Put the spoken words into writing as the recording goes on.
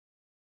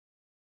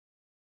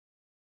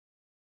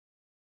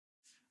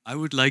I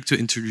would like to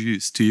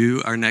introduce to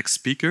you our next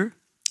speaker.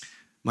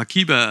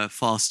 Makiba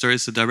Foster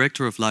is the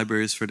Director of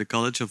Libraries for the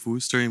College of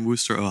Wooster in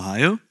Wooster,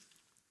 Ohio.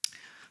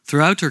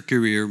 Throughout her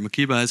career,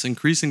 Makiba has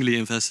increasingly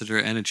invested her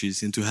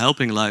energies into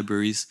helping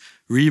libraries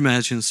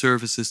reimagine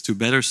services to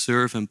better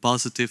serve and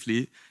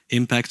positively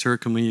impact her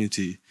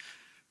community.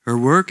 Her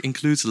work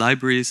includes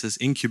libraries as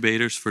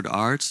incubators for the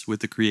arts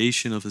with the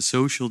creation of a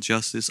social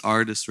justice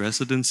artist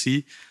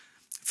residency,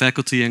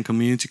 faculty and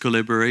community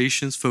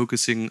collaborations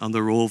focusing on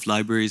the role of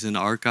libraries and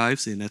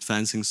archives in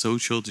advancing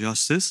social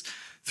justice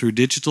through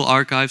digital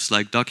archives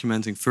like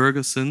Documenting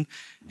Ferguson,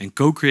 and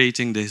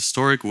co-creating the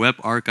historic web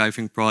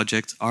archiving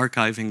project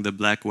Archiving the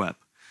Black Web.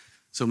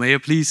 So may I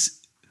please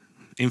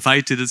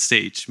invite to the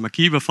stage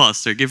Makiba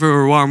Foster. Give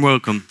her a warm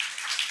welcome.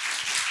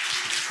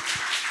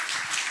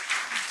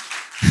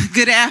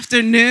 Good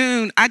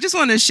afternoon. I just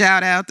want to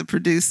shout out the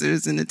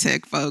producers and the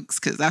tech folks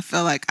because I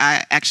feel like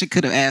I actually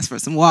could have asked for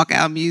some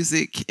walkout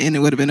music and it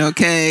would have been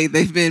okay.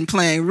 They've been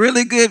playing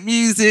really good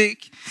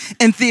music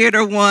in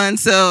Theater One,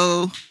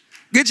 so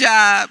good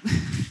job.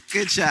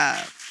 Good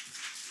job.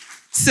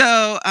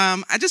 So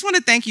I just want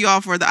to thank you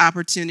all for the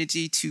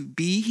opportunity to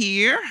be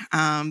here.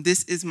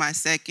 This is my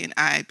second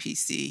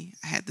Iipc.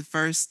 I had the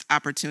first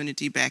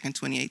opportunity back in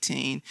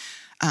 2018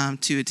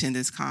 to attend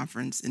this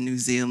conference in New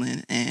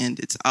Zealand, and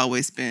it's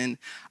always been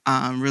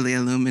really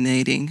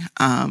illuminating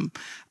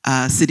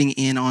sitting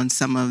in on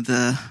some of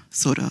the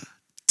sort of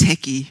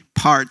techie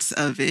parts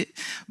of it,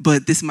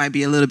 but this might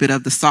be a little bit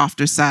of the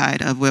softer side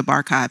of web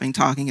archiving,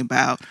 talking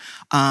about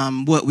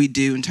what we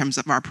do in terms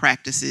of our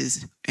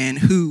practices and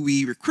who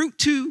we recruit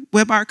to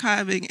web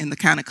archiving and the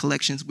kind of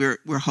collections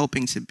we're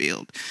hoping to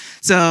build.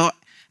 So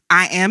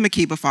I am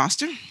Makiba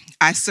Foster.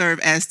 I serve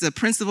as the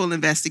principal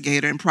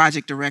investigator and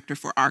project director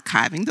for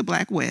Archiving the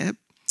Black Web,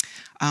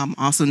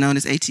 also known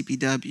as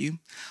ATPW,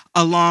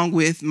 along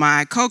with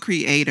my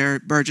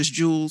co-creator, Burgess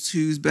Jules,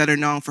 who's better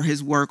known for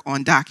his work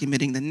on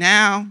Documenting the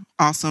Now,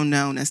 also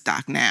known as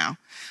DocNow,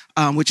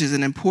 which is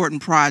an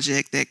important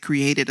project that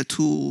created a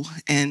tool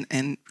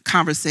and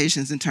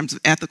conversations in terms of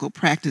ethical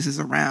practices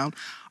around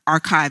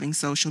archiving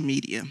social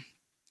media.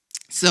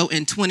 So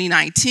in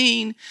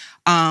 2019,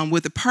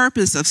 with the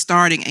purpose of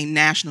starting a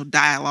national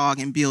dialogue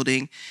and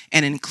building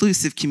an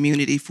inclusive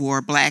community for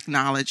Black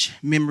knowledge,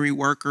 memory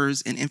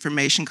workers, and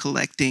information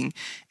collecting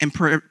and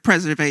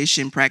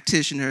preservation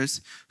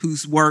practitioners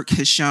whose work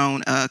has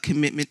shown a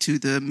commitment to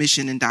the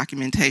mission and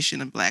documentation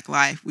of Black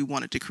life, we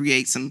wanted to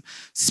create some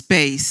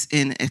space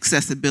and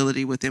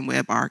accessibility within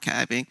web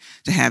archiving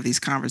to have these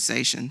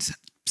conversations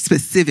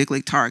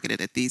specifically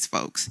targeted at these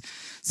folks.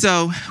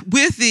 So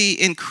with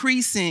the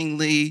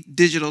increasingly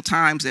digital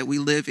times that we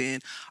live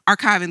in,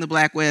 Archiving the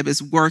Black Web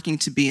is working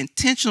to be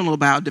intentional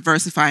about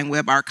diversifying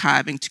web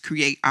archiving to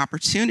create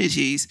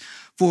opportunities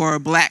for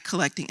Black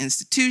collecting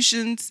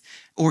institutions,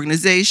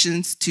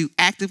 organizations to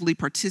actively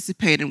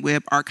participate in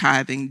web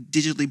archiving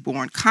digitally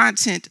born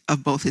content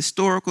of both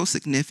historical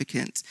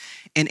significance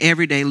and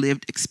everyday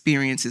lived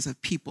experiences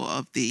of people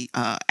of the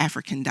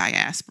African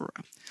diaspora.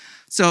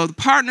 So the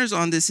partners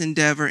on this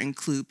endeavor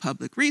include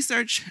public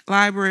research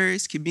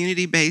libraries,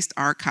 community-based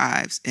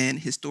archives, and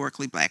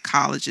historically Black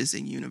colleges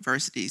and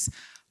universities,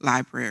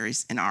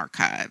 libraries, and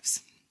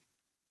archives.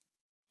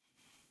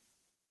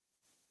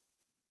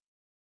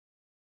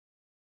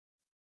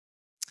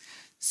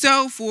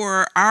 So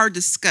for our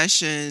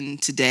discussion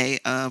today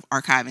of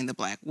Archiving the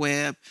Black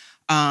Web,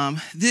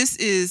 this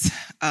is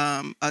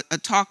a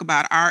talk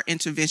about our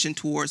intervention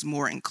towards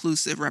more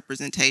inclusive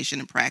representation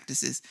and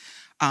practices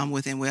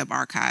within web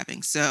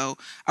archiving. So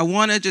I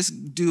want to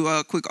just do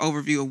a quick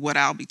overview of what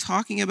I'll be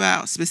talking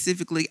about,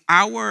 specifically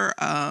our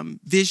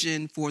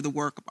vision for the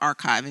work of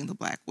Archiving the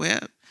Black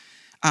Web.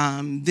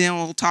 Then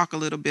we'll talk a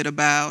little bit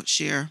about,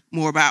 share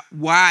more about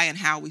why and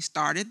how we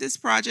started this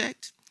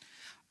project.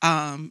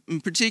 And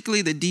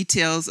particularly the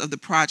details of the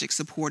project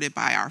supported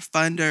by our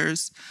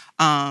funders,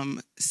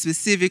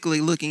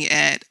 specifically looking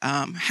at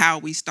how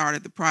we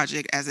started the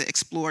project as an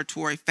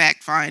exploratory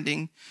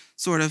fact-finding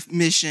sort of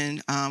mission,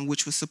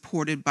 which was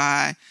supported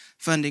by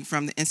funding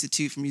from the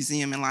Institute for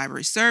Museum and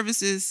Library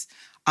Services,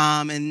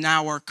 and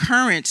now our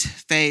current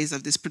phase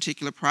of this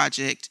particular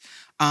project,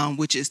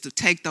 which is to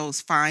take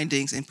those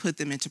findings and put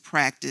them into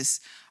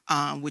practice,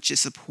 which is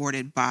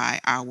supported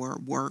by our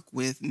work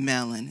with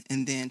Mellon,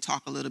 and then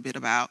talk a little bit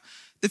about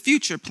the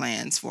future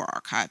plans for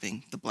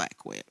Archiving the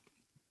Black Web.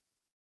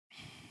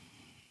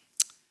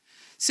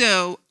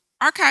 So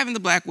Archiving the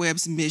Black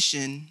Web's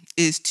mission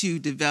is to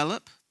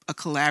develop a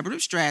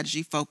collaborative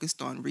strategy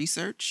focused on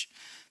research,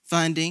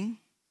 funding,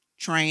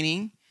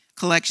 training,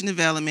 collection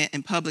development,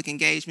 and public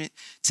engagement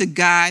to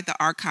guide the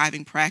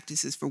archiving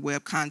practices for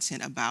web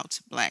content about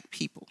Black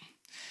people.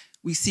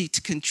 We seek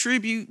to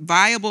contribute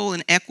viable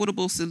and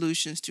equitable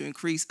solutions to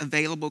increase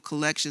available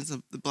collections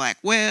of the Black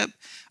web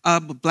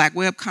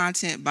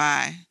content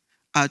by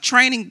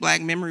training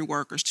Black memory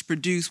workers to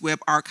produce web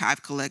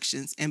archive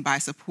collections and by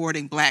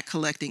supporting Black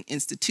collecting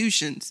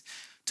institutions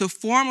to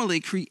formally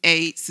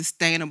create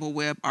sustainable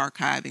web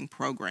archiving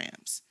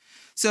programs.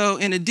 So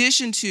in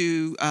addition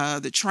to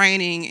the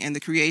training and the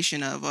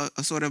creation of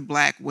a sort of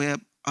Black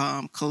web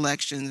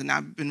collections, and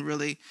I've been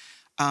really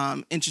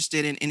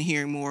interested in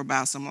hearing more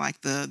about some like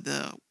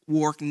the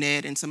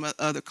WorkNet and some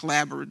other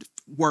collaborative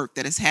work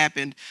that has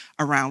happened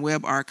around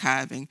web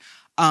archiving.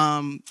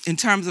 In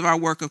terms of our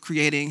work of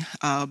creating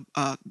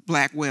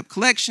Black web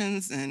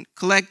collections and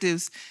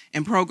collectives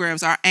and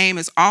programs, our aim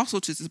is also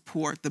to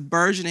support the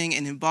burgeoning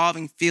and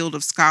evolving field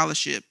of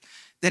scholarship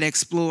that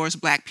explores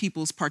Black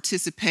people's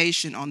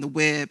participation on the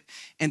web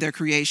and their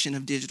creation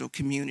of digital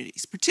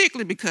communities,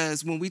 particularly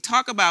because when we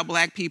talk about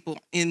Black people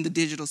in the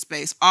digital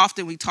space,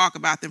 often we talk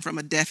about them from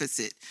a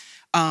deficit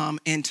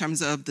in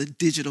terms of the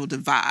digital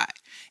divide.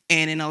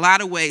 And in a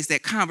lot of ways,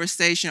 that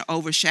conversation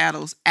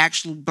overshadows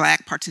actual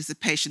Black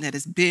participation that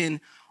has been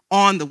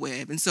on the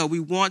web. And so we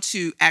want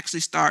to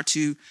actually start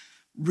to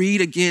read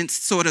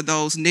against sort of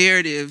those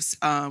narratives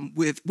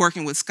with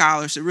working with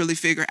scholars to really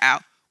figure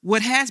out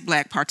what has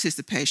Black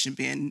participation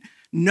been.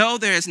 No,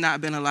 there has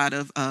not been a lot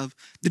of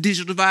the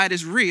digital divide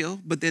is real,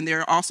 but then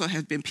there also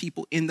have been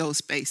people in those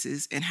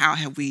spaces, and how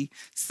have we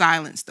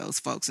silenced those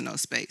folks in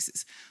those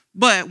spaces.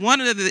 But one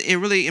of the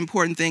really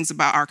important things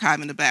about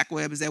archiving the Black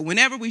web is that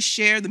whenever we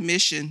share the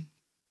mission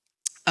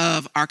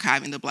of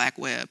archiving the Black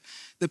web,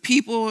 the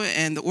people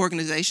and the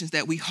organizations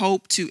that we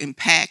hope to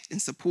impact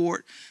and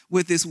support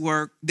with this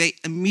work, they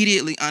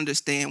immediately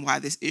understand why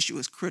this issue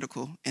is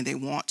critical, and they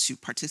want to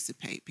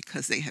participate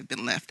because they have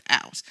been left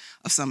out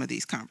of some of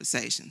these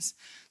conversations.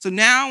 So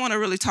now I want to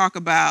really talk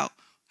about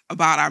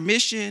our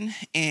mission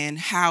and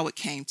how it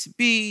came to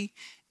be,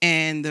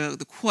 and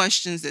the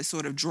questions that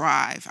sort of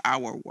drive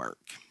our work.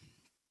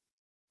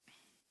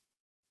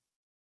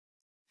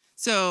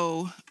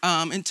 So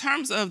in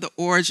terms of the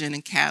origin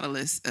and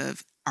catalyst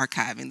of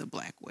archiving the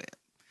Black web.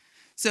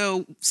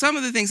 So some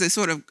of the things that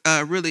sort of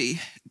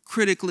really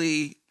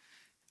critically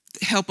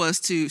help us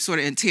to sort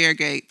of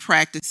interrogate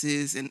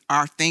practices and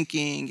our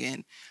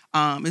thinking,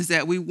 and is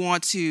that we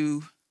want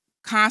to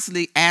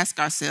constantly ask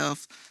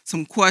ourselves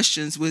some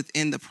questions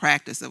within the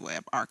practice of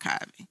web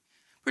archiving,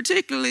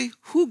 particularly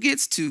who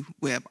gets to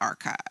web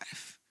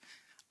archive?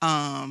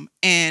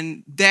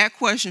 And that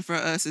question for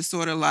us is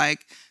sort of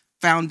like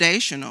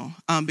foundational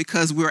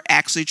because we're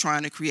actually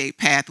trying to create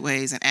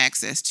pathways and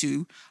access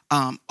to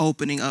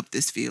opening up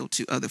this field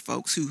to other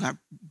folks who have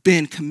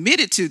been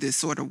committed to this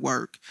sort of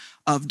work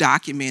of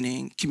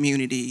documenting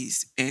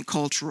communities and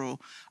cultural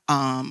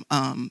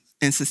and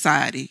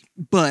society.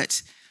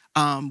 But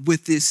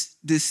with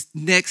this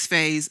next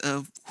phase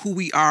of who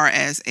we are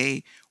as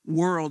a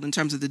world in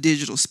terms of the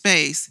digital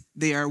space,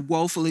 they are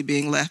woefully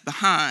being left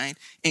behind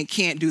and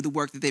can't do the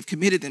work that they've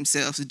committed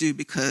themselves to do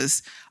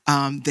because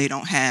they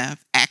don't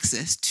have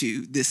access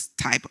to this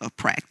type of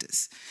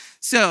practice.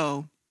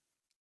 So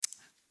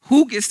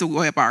who gets the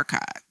web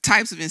archive?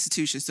 Types of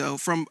institutions. So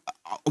from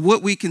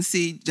what we can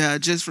see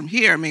just from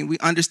here, I mean, we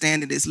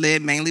understand that it's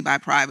led mainly by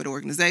private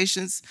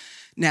organizations,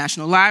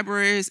 national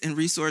libraries, and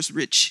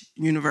resource-rich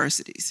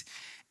universities.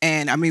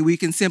 And I mean, we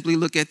can simply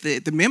look at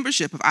the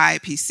membership of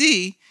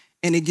Iipc,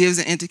 and it gives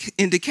an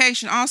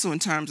indication also in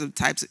terms of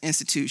types of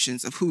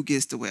institutions of who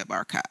gets the web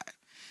archive.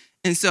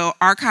 And so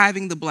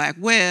archiving the Black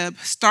web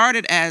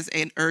started as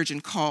an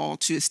urgent call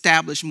to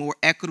establish more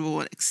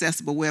equitable and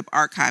accessible web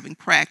archiving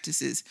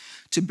practices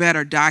to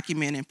better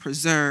document and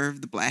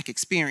preserve the Black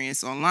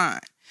experience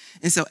online.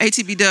 And so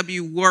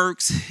ATBW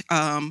works,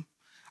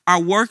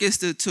 our work is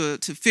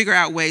to figure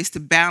out ways to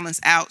balance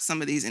out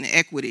some of these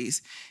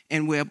inequities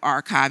in web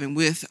archiving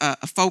with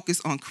a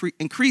focus on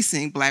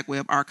increasing Black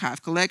web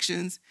archive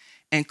collections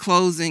and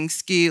closing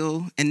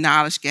skill and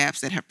knowledge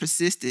gaps that have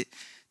persisted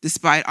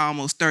despite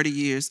almost 30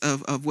 years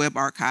of web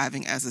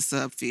archiving as a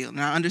subfield. And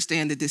I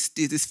understand that this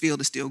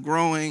field is still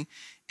growing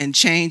and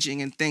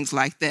changing and things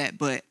like that,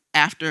 but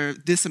after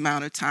this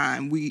amount of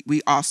time,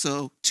 we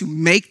also, to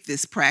make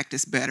this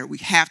practice better, we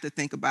have to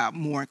think about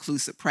more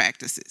inclusive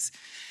practices.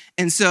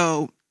 And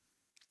so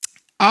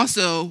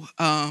also,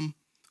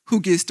 who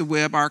gets to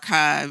web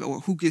archive or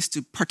who gets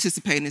to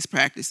participate in this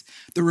practice?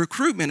 The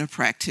recruitment of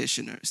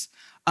practitioners.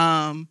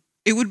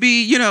 It would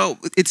be, you know,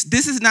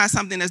 this is not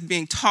something that's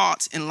being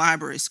taught in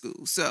library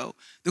schools. So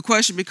the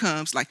question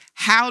becomes like,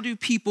 how do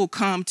people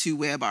come to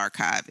web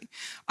archiving?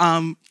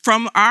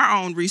 From our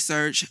own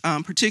research,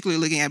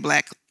 particularly looking at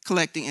Black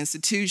collecting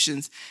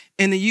institutions,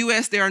 in the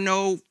US, there are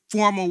no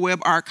formal web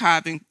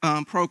archiving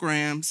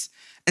programs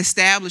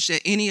established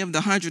at any of the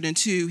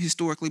 102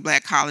 historically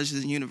Black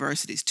colleges and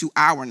universities, to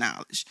our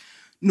knowledge,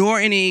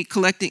 nor any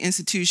collecting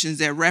institutions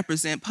that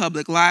represent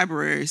public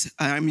libraries,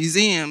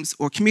 museums,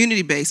 or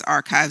community-based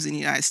archives in the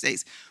United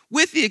States,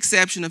 with the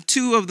exception of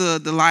two of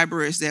the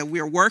libraries that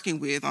we're working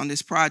with on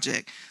this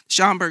project,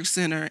 Schomburg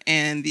Center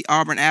and the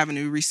Auburn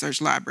Avenue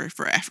Research Library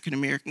for African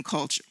American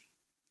Culture.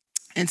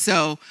 And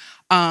so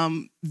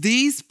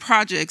these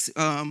projects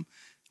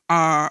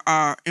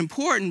are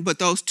important, but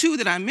those two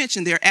that I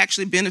mentioned, they're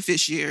actually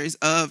beneficiaries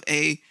of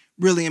a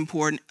really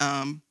important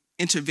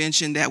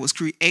intervention that was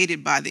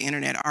created by the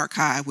Internet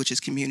Archive, which is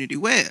Community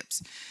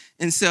Webs.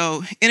 And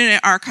so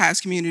Internet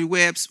Archive's Community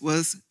Webs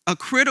was a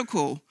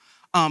critical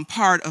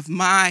part of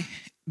my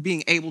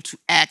being able to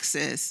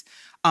access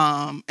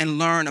and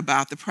learn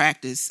about the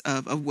practice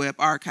of web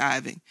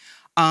archiving.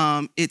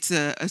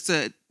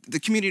 The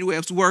community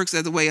webs works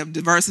as a way of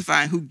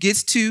diversifying who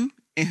gets to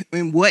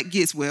and what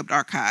gets web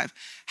archived.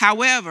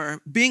 However,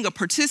 being a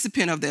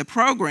participant of that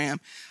program,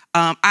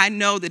 I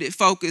know that it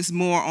focused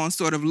more on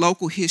sort of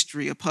local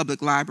history of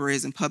public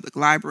libraries and public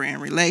librarian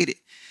related.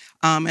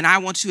 And I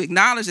want to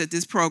acknowledge that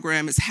this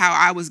program is how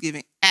I was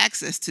given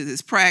access to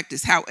this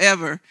practice.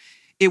 However,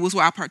 it was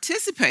while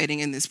participating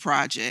in this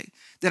project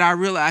that I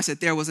realized that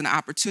there was an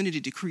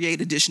opportunity to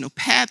create additional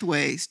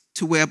pathways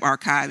to web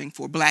archiving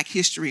for Black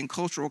history and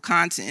cultural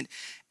content,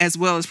 as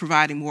well as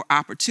providing more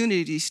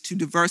opportunities to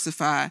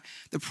diversify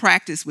the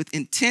practice with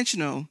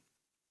intentional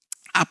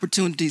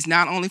opportunities,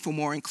 not only for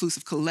more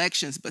inclusive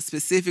collections, but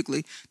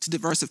specifically to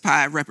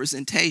diversify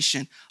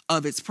representation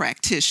of its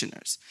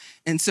practitioners.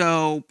 And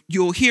so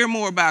you'll hear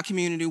more about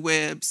community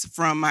webs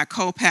from my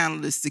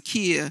co-panelist,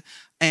 Zakiya,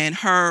 and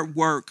her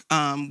work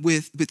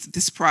with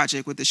this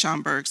project with the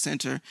Schomburg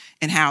Center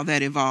and how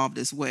that evolved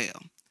as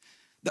well.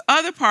 The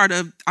other part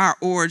of our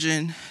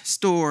origin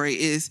story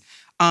is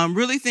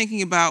really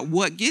thinking about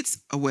what gets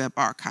a web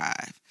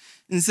archive.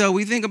 And so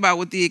we think about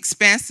with the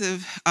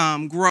expansive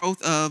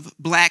growth of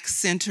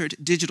Black-centered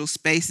digital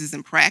spaces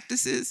and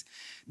practices,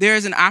 there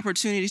is an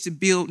opportunity to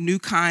build new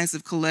kinds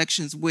of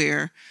collections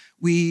where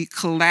we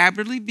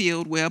collaboratively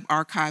build web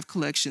archive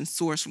collections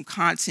sourced from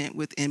content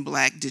within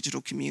Black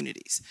digital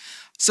communities.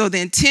 So the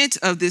intent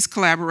of this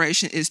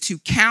collaboration is to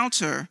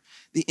counter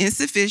the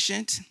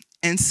insufficient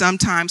and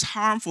sometimes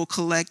harmful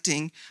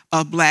collecting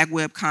of Black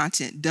web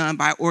content done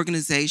by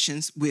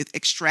organizations with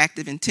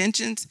extractive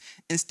intentions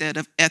instead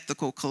of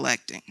ethical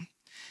collecting.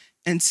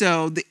 And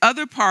so the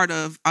other part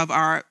of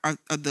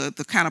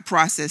the kind of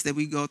process that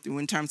we go through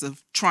in terms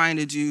of trying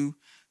to do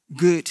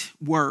good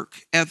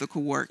work,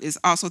 ethical work, is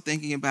also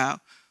thinking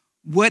about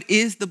what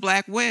is the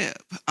Black web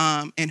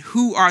and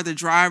who are the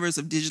drivers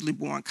of digitally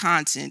born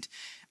content.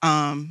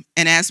 And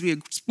as we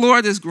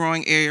explore this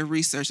growing area of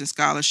research and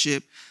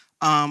scholarship,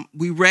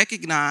 we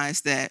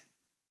recognize that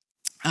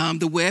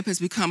the web has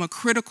become a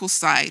critical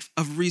site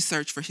of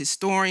research for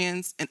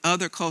historians and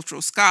other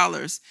cultural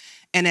scholars.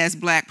 And as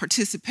Black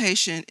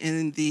participation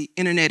in the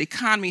internet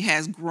economy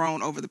has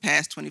grown over the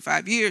past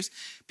 25 years,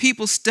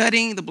 people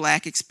studying the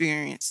Black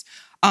experience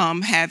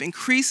have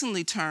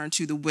increasingly turned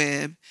to the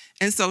web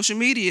and social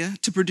media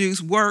to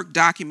produce work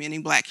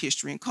documenting Black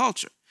history and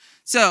culture.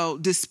 So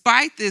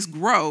despite this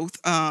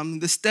growth,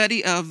 the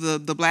study of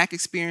the Black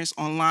experience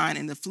online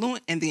and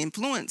the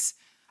influence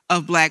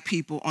of Black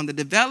people on the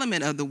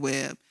development of the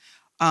web,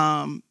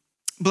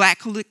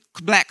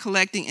 Black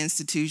collecting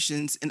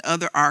institutions and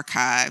other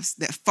archives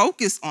that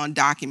focus on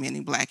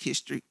documenting Black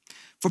history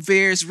for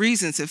various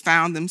reasons have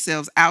found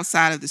themselves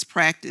outside of this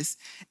practice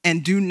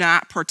and do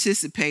not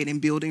participate in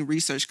building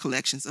research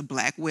collections of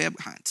Black web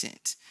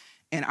content.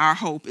 And our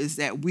hope is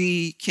that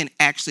we can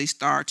actually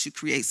start to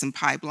create some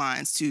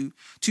pipelines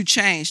to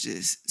change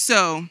this.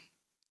 So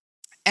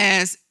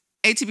as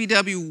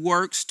ATBW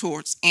works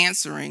towards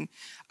answering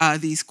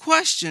these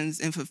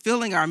questions and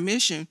fulfilling our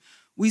mission,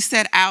 we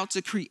set out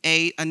to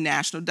create a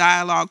national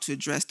dialogue to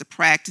address the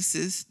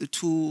practices, the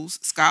tools,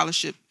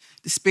 scholarship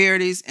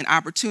disparities, and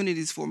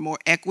opportunities for more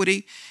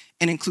equity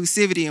and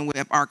inclusivity in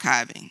web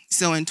archiving.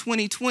 So in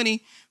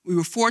 2020, we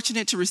were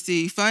fortunate to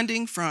receive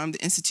funding from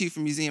the Institute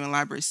for Museum and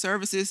Library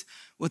Services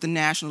with a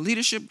National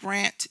Leadership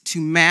Grant to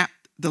map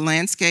the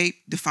landscape,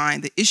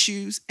 define the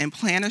issues, and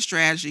plan a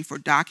strategy for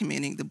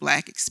documenting the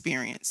Black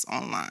experience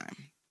online.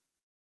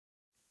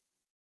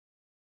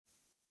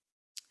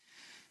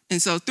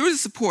 And so through the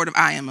support of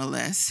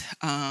IMLS,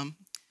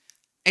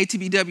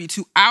 ATBW,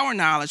 to our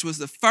knowledge, was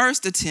the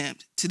first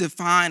attempt to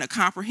define a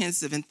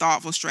comprehensive and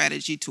thoughtful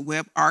strategy to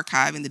web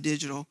archiving the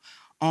digital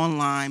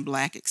online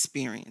Black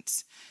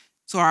experience.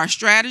 So our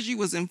strategy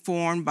was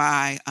informed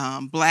by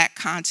Black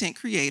content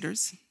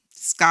creators,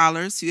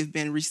 scholars who have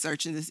been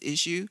researching this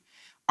issue,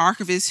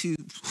 archivists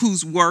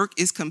whose work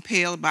is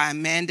compelled by a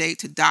mandate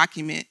to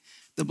document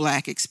the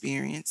Black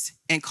experience,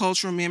 and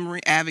cultural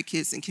memory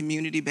advocates and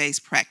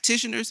community-based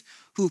practitioners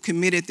who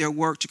committed their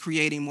work to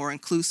creating a more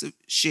inclusive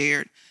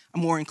shared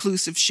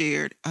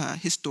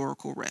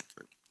historical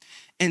record.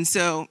 And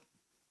so,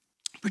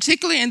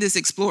 particularly in this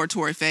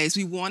exploratory phase,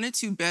 we wanted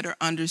to better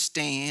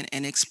understand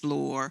and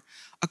explore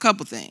a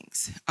couple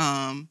things.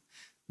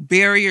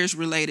 Barriers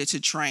related to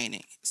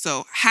training.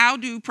 So how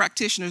do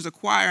practitioners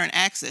acquire and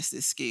access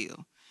this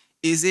skill?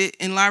 Is it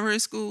in library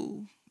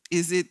school?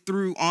 Is it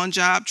through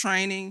on-job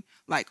training?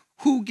 Like,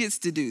 who gets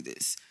to do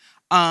this?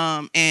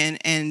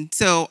 And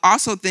so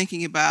also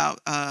thinking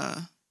about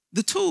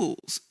the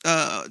tools.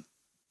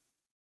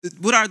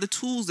 What are the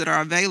tools that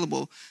are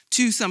available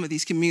to some of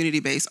these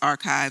community-based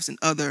archives and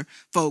other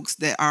folks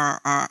that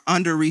are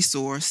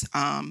under-resourced,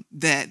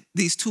 that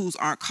these tools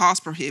aren't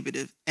cost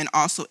prohibitive and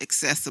also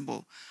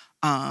accessible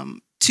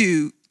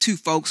to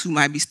folks who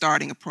might be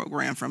starting a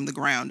program from the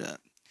ground up.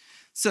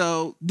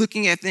 So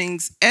looking at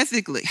things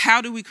ethically,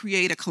 how do we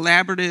create a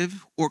collaborative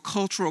or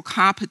cultural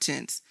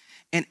competence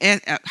and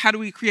how do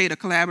we create a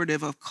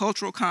collaborative of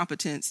cultural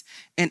competence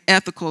and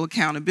ethical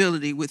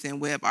accountability within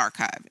web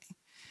archiving?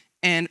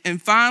 And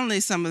finally,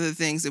 some of the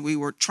things that we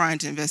were trying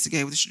to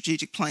investigate with the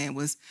strategic plan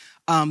was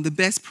the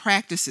best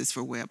practices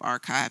for web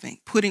archiving,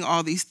 putting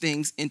all these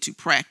things into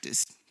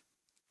practice.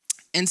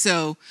 And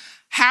so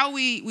how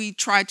we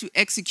tried to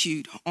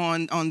execute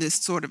on this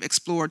sort of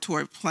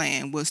exploratory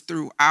plan was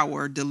through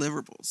our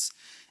deliverables.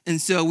 And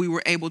so we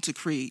were able to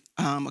create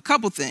a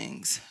couple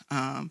things.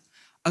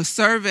 A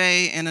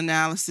survey and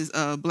analysis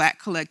of Black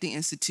collecting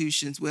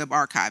institutions' web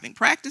archiving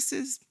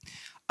practices.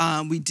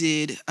 We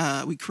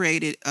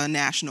created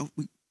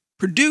we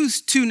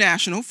produced 2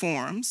 national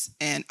forums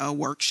and a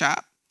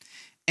workshop,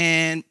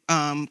 and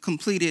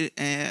completed,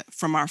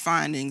 from our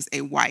findings,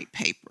 a white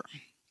paper.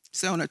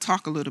 So I'm going to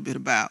talk a little bit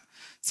about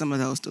some of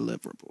those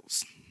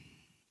deliverables.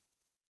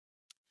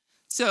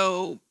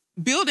 So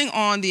building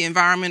on the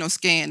environmental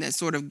scan that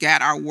sort of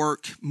got our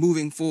work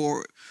moving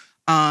forward,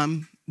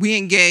 we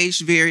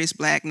engaged various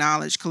Black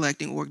knowledge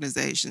collecting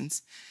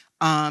organizations.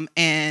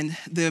 And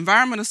the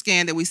environmental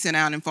scan that we sent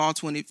out in fall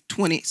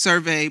 2020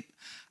 surveyed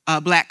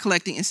Black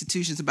collecting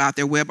institutions about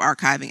their web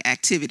archiving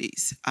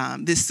activities.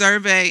 This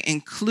survey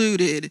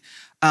included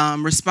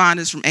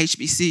respondents from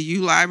HBCU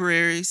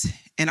libraries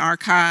and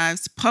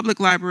archives, public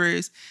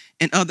libraries,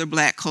 and other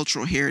Black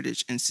cultural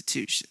heritage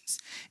institutions.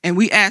 And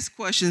we asked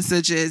questions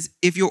such as,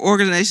 if your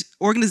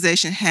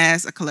organization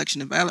has a collection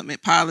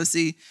development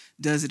policy,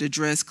 does it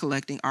address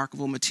collecting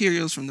archival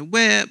materials from the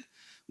web?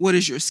 What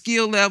is your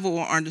skill level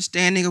or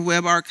understanding of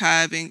web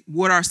archiving?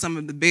 What are some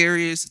of the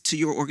barriers to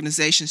your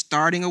organization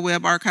starting a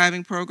web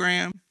archiving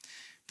program?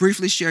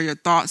 Briefly share your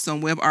thoughts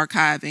on web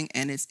archiving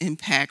and its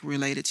impact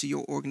related to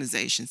your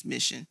organization's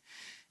mission.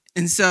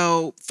 And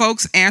so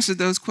folks answered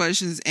those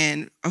questions,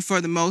 and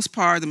for the most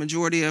part, the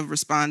majority of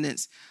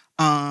respondents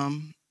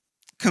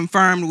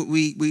confirmed what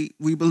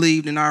we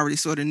believed and already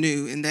sort of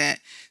knew, in that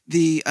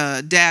the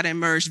data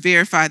emerged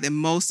verified that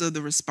most of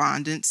the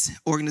respondents'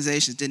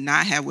 organizations did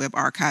not have web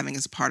archiving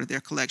as a part of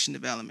their collection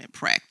development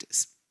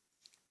practice.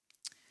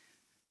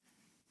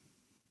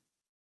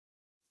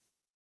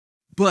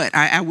 But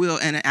I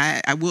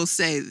will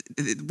say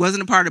it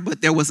wasn't a part of it, but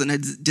there was a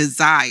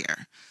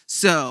desire.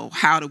 So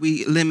how do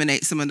we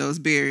eliminate some of those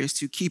barriers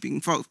to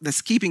keeping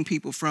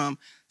people from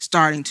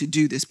starting to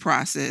do this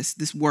process,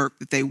 this work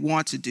that they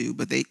want to do,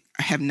 but they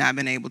have not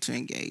been able to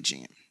engage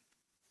in?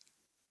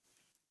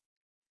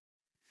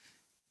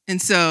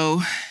 And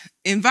so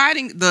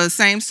inviting the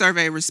same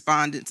survey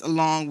respondents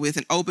along with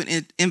an open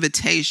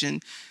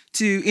invitation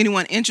to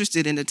anyone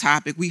interested in the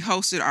topic, we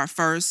hosted our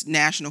first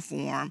national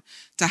forum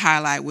to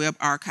highlight web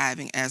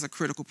archiving as a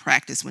critical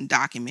practice when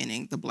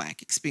documenting the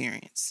Black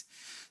experience.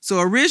 So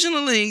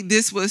originally,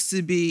 this was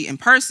to be in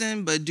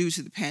person, but due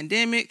to the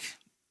pandemic,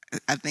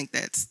 I think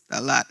that's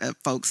a lot of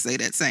folks say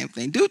that same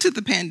thing, due to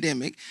the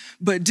pandemic.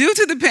 But due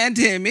to the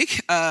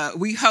pandemic,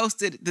 we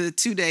hosted the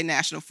 2-day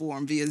national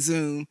forum via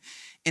Zoom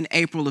in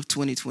April of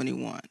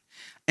 2021.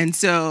 And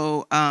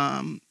so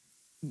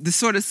the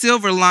sort of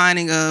silver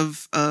lining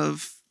of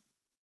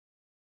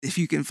if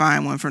you can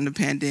find one from the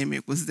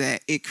pandemic, was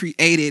that it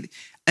created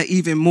an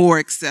even more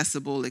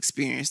accessible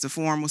experience. The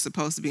forum was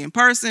supposed to be in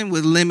person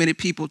with limited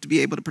people to be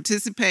able to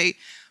participate,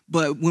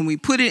 but when we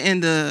put it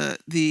in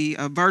the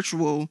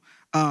virtual,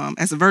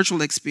 as a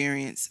virtual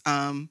experience,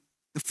 the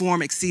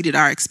forum exceeded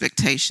our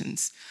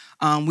expectations.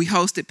 We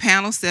hosted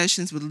panel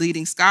sessions with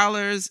leading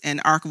scholars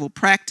and archival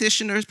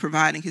practitioners,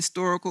 providing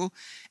historical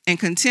and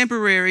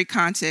contemporary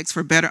context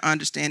for better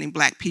understanding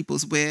Black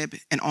people's web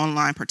and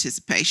online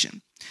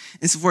participation.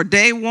 And so for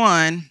day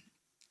 1,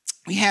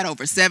 we had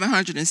over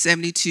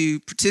 772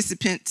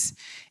 participants.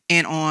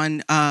 And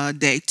on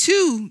day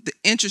 2, the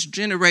interest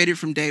generated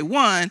from day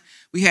 1,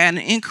 we had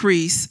an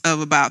increase of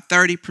about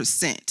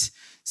 30%.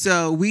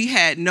 So we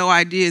had no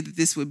idea that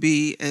this would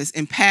be as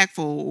impactful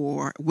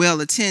or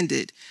well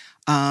attended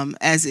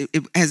as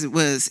it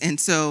was. And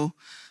so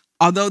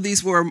although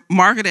these were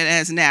marketed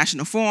as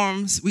national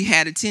forums, we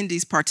had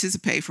attendees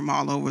participate from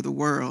all over the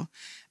world.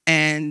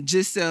 And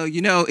just so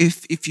you know,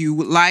 if you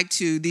would like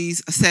to,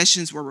 these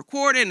sessions were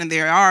recorded and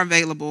they are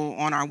available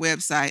on our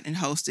website and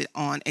hosted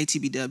on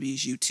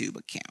ATBW's YouTube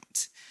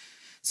account.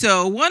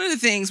 So one of the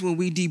things when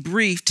we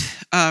debriefed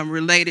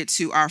related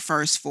to our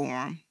first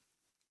forum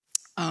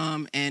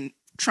and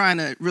trying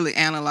to really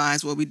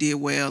analyze what we did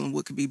well and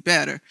what could be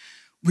better,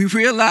 we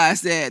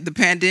realized that the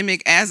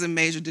pandemic, as a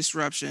major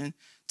disruption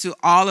to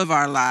all of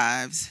our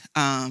lives,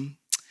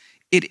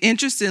 it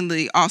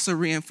interestingly also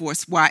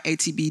reinforced why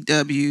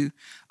ATBW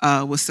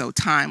was so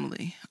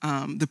timely.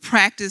 The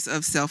practice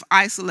of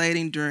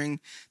self-isolating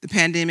during the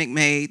pandemic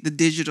made the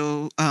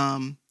digital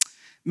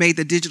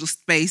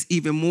space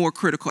even more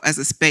critical as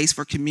a space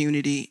for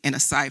community and a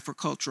site for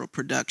cultural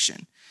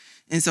production.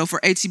 And so for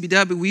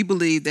ATBW, we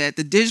believe that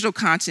the digital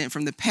content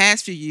from the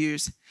past few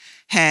years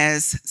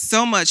has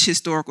so much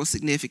historical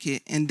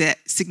significance,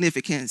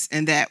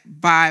 and that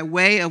by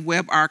way of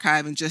web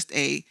archiving just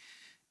a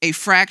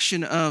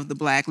fraction of the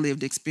Black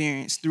lived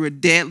experience through a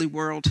deadly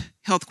world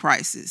health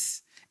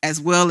crisis as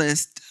well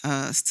as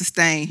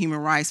sustain human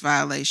rights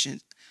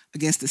violations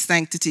against the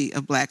sanctity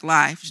of Black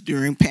life.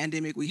 During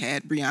pandemic, we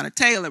had Breonna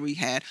Taylor, we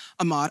had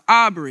Ahmaud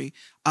Arbery,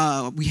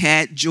 we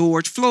had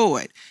George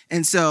Floyd.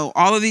 And so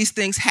all of these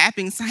things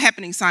happening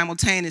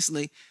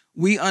simultaneously,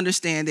 we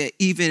understand that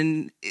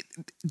even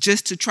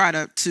just to try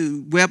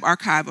to web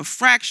archive a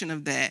fraction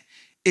of that,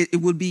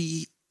 it would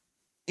be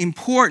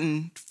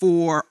important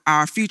for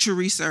our future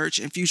research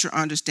and future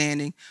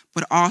understanding,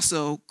 but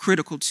also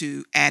critical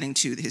to adding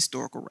to the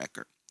historical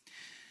record.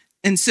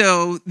 And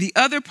so the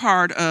other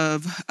part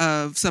of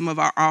some of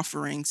our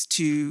offerings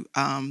to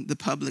the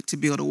public to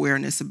build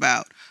awareness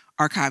about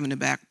archiving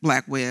the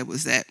Black web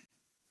was that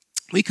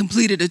we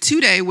completed a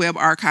 2-day web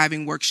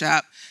archiving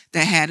workshop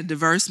that had a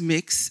diverse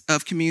mix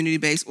of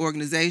community-based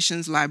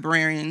organizations,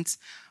 librarians,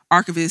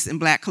 archivists, and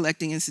Black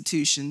collecting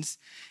institutions,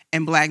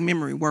 and Black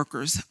memory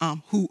workers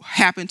who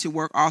happened to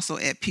work also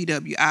at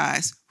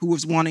PWIs, who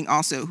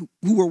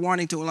were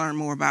wanting to learn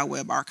more about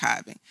web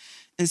archiving.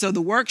 And so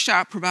the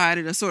workshop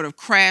provided a sort of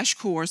crash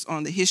course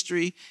on the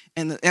history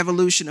and the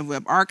evolution of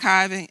web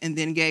archiving, and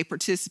then gave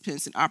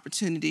participants an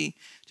opportunity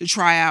to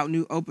try out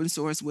new open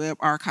source web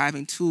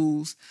archiving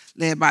tools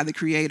led by the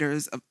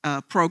creators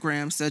of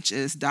programs such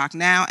as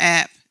DocNow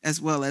app, as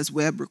well as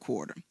Web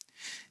Recorder.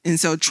 And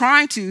so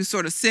trying to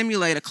sort of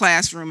simulate a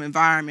classroom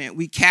environment,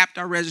 we capped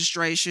our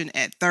registration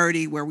at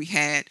 30, where we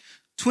had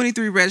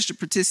 23 registered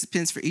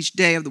participants for each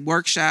day of the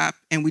workshop,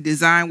 and we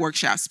designed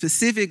workshops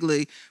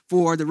specifically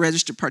for the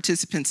registered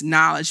participants'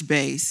 knowledge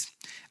base,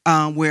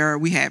 where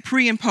we had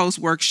pre and post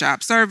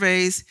workshop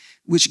surveys,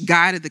 which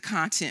guided the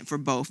content for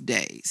both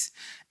days.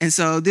 And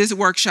so this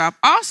workshop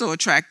also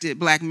attracted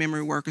Black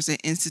memory workers at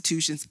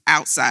institutions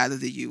outside of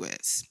the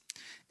US.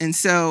 And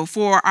so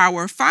for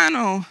our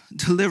final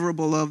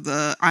deliverable of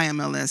the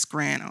IMLS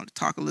grant, I'll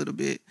talk a little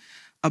bit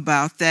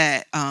about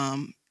that.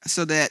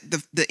 So that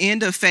the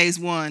end of phase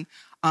 1,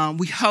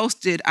 we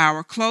hosted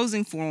our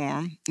closing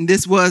forum, and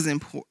this was in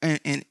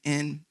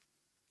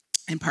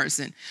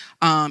person,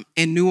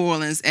 in New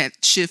Orleans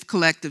at Shift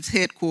Collective's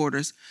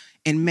headquarters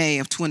in May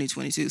of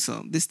 2022.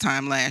 So this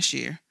time last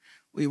year,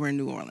 we were in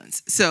New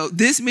Orleans. So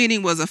this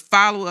meeting was a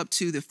follow-up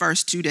to the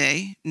first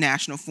 2-day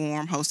national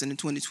forum hosted in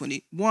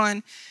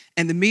 2021.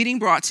 And the meeting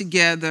brought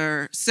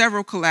together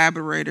several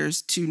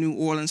collaborators to New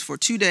Orleans for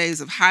 2 days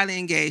of highly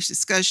engaged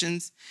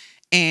discussions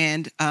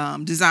and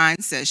design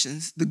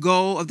sessions. The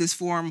goal of this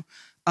forum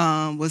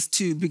was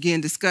to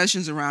begin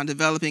discussions around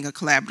developing a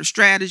collaborative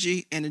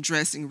strategy and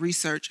addressing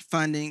research,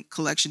 funding,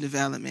 collection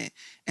development,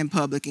 and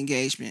public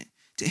engagement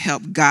to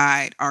help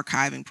guide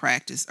archiving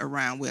practice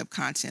around web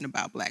content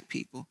about Black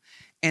people.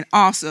 And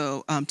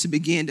also to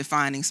begin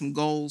defining some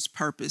goals,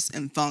 purpose,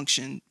 and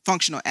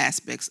functional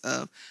aspects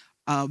of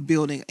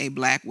building a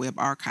Black web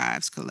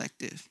archives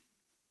collective.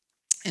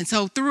 And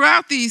so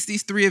throughout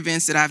these 3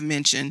 events that I've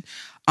mentioned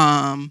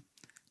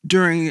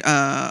during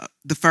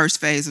the first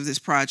phase of this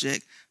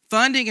project,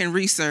 funding and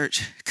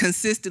research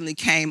consistently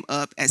came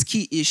up as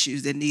key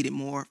issues that needed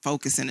more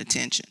focus and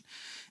attention.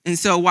 And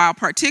so while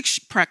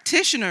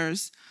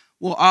practitioners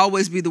will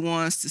always be the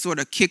ones to sort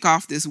of kick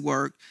off this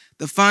work,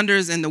 the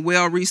funders and the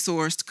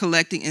well-resourced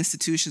collecting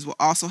institutions will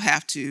also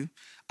have to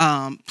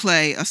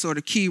play a sort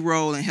of key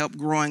role in help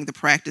growing the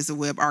practice of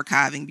web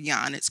archiving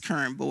beyond its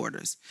current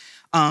borders,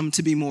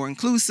 to be more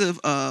inclusive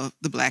of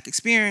the Black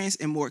experience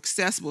and more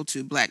accessible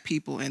to Black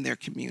people and their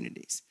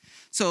communities.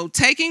 So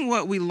taking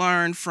what we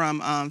learned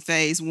from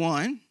phase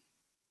 1,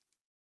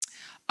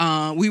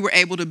 we were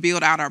able to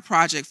build out our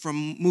project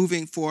from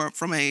moving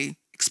from a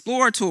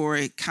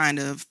exploratory kind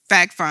of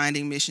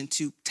fact-finding mission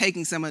to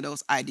taking some of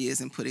those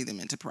ideas and putting them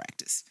into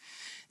practice.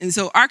 And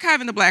so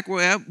Archiving the Black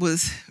Web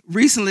was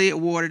recently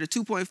awarded a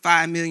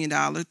 $2.5 million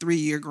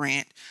 3-year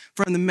grant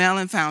from the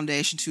Mellon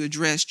Foundation to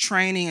address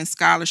training and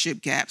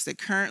scholarship gaps that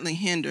currently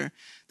hinder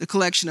the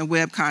collection of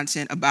web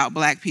content about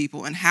Black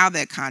people and how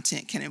that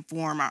content can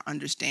inform our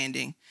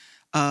understanding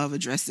of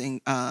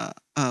addressing of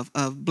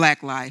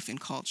Black life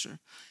and culture.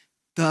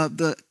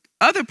 The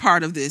other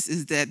part of this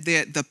is that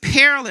the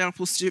parallel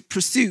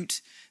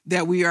pursuit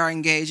that we are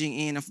engaging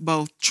in of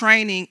both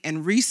training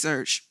and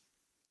research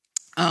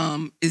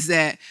is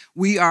that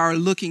we are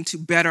looking to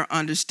better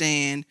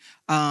understand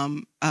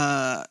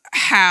how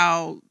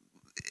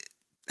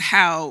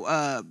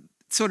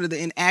sort of the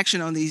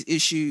inaction on these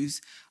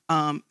issues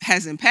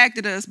has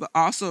impacted us, but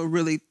also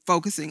really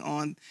focusing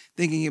on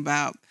thinking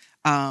about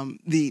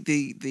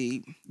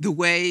the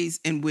ways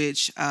in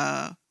which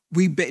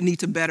we need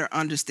to better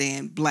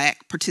understand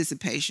Black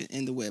participation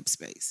in the web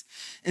space.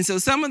 And so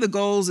some of the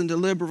goals and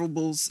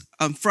deliverables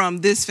from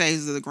this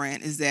phase of the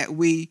grant is that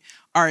we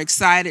are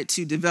excited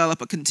to develop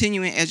a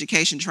continuing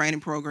education training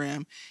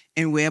program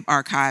in web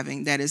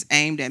archiving that is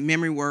aimed at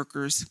memory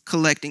workers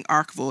collecting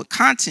archival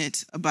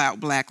content about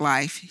Black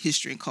life,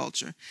 history, and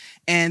culture.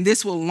 And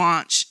this will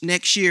launch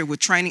next year with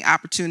training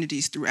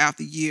opportunities throughout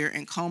the year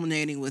and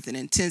culminating with an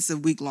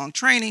intensive week-long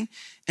training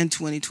in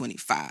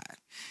 2025.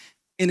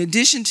 In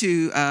addition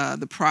to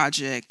the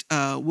project,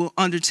 we'll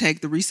undertake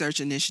the research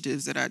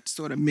initiatives that I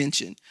sort of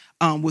mentioned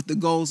with the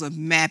goals of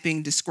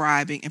mapping,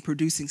 describing, and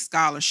producing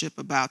scholarship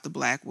about the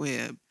Black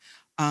web.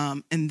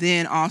 And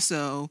then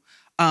also,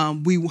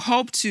 we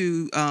hope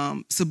to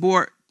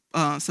support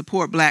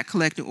Black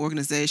collecting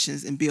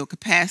organizations and build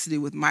capacity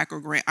with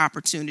microgrant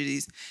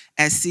opportunities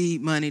as seed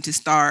money to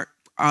start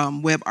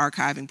web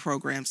archiving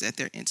programs at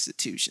their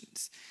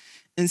institutions.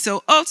 And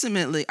so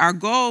ultimately, our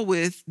goal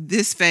with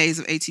this phase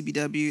of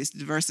ATBW is to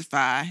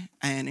diversify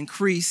and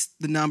increase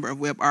the number of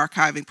web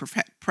archiving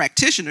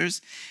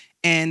practitioners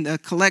and the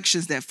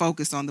collections that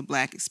focus on the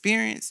Black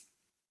experience,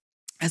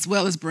 as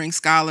well as bring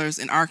scholars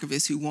and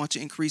archivists who want to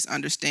increase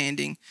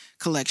understanding,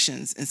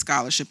 collections, and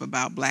scholarship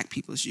about Black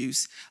people's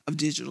use of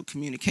digital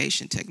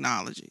communication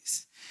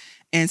technologies.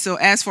 And so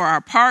as for our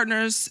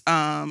partners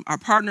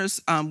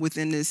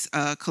within this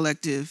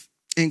collective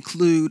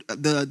include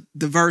the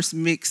diverse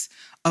mix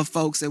of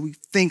folks that we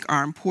think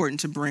are important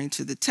to bring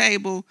to the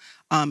table,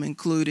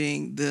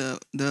 including the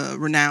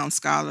renowned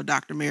scholar,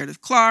 Dr.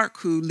 Meredith Clark,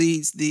 who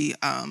leads the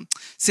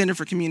Center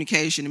for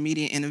Communication and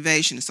Media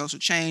Innovation and Social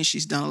Change.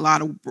 She's done a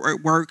lot of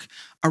work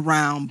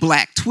around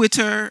Black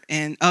Twitter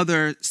and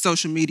other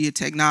social media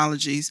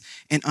technologies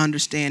and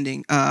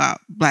understanding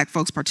Black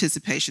folks'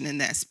 participation in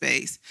that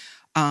space.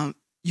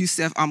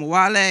 Yusef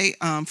Amawale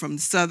from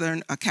the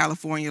Southern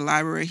California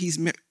Library.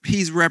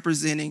 He's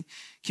representing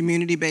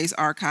community-based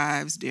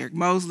archives. Derek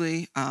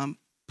Mosley,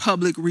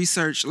 public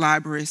research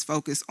libraries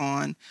focused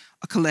on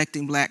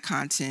collecting Black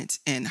content,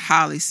 and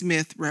Holly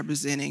Smith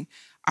representing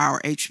our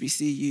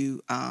HBCU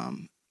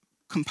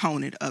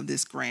component of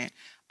this grant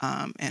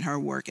and her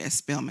work at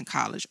Spelman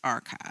College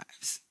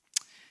Archives.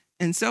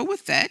 And so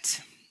with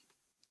that,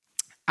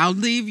 I'll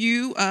leave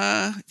you,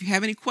 if you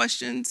have any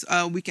questions,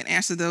 we can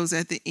answer those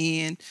at the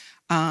end.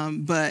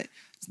 But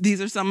these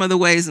are some of the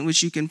ways in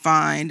which you can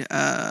find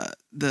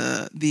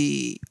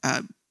the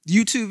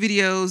YouTube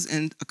videos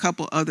and a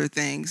couple other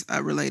things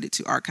related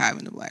to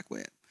archiving the Black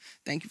web.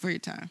 Thank you for your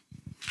time.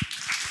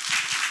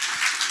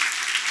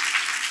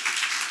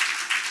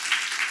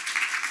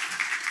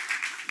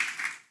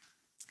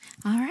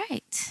 All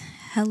right.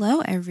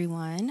 Hello,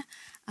 everyone.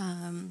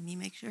 Let me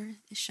make sure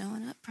it's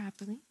showing up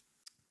properly.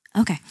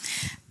 Okay.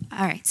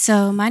 All right.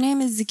 So my name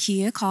is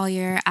Zakiya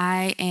Collier.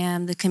 I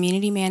am the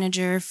community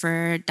manager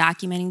for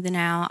Documenting the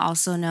Now,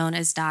 also known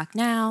as Doc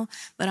Now,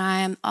 but I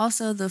am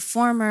also the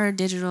former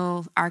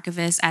digital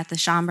archivist at the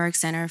Schomburg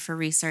Center for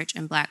Research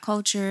in Black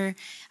Culture.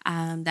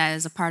 That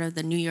is a part of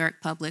the New York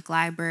Public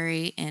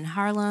Library in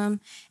Harlem.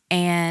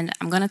 And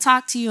I'm going to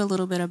talk to you a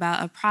little bit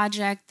about a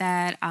project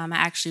that I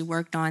actually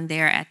worked on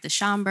there at the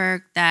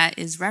Schomburg that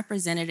is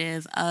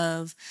representative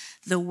of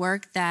the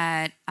work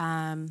that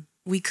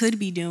we could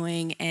be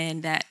doing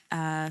and that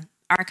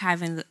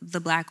archiving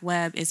the Black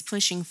web is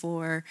pushing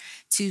for,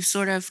 to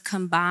sort of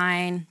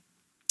combine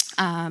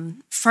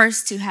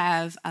first to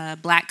have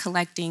Black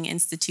collecting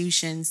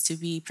institutions to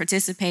be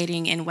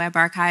participating in web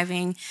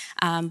archiving,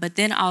 but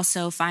then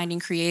also finding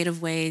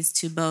creative ways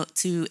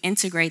to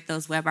integrate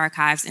those web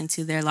archives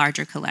into their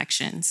larger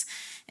collections.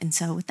 And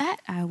so with that,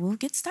 I will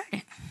get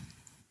started.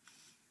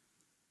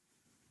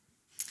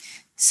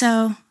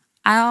 So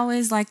I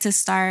always like to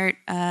start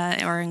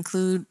or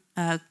include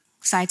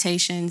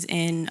citations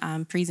in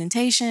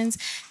presentations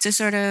to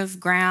sort of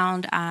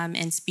ground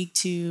and speak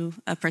to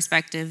a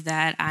perspective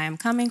that I am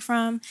coming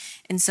from.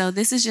 And so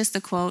this is just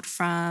a quote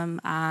from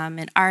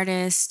an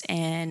artist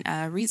and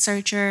a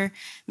researcher,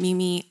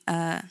 Mimi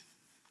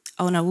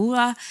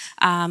Onawuwa,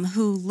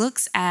 who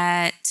looks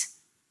at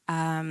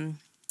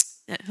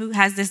who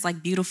has this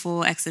like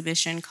beautiful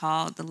exhibition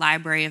called The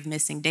Library of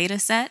Missing Data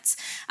Sets,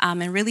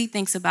 and really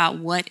thinks about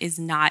what is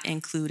not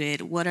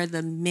included. What are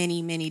the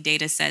many, many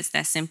data sets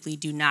that simply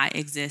do not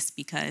exist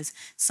because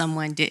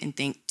someone didn't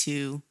think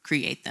to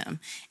create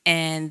them?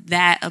 And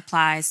that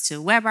applies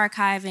to web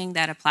archiving,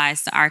 that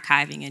applies to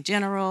archiving in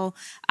general.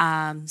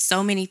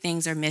 So many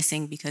things are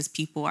missing because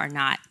people are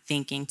not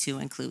thinking to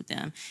include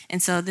them.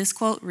 And so this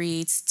quote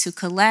reads, "To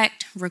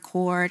collect,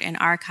 record, and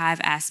archive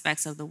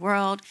aspects of the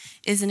world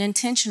is an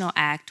intentional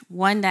act,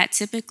 one that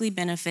typically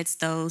benefits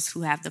those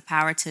who have the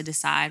power to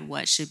decide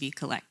what should be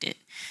collected."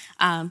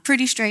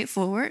 Pretty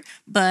straightforward,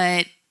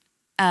 but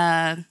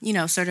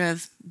sort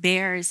of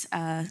bears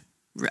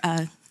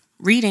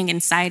reading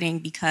and citing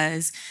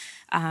because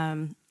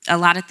a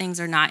lot of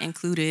things are not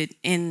included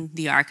in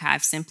the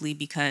archive simply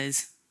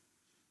because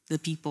the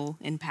people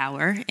in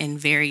power in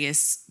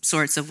various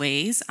sorts of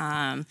ways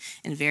and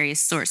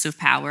various sorts of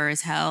power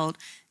is held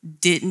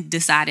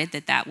decided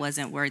that that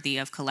wasn't worthy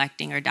of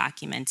collecting or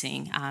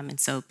documenting, and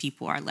so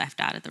people are left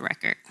out of the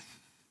record.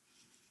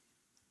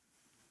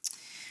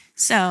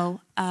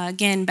 So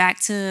again, back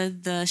to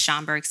the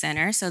Schomburg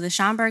Center. So the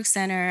Schomburg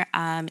Center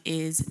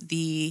is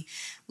the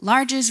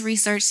largest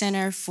research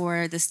center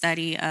for the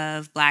study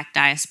of Black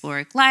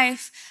diasporic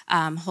life,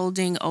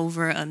 holding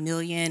over 1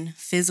 million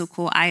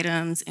physical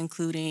items,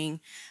 including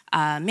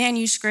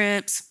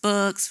manuscripts,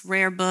 books,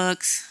 rare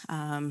books,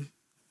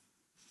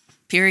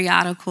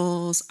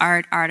 periodicals,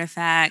 art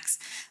artifacts,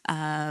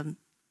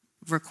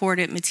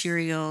 recorded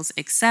materials,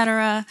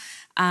 etc.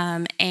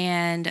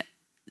 And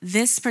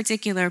this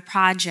particular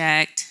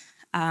project,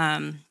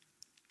 the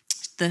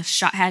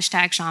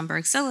hashtag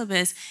Schomburg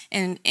syllabus,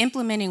 and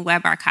implementing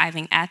web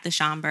archiving at the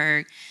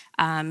Schomburg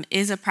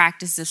is a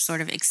practice of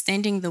sort of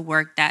extending the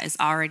work that is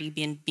already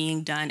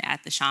being done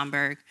at the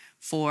Schomburg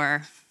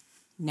for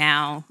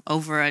now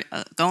over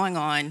going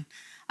on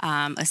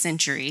a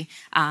century.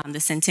 The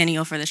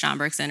centennial for the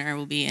Schomburg Center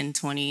will be in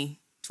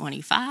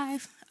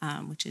 2025,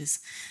 which is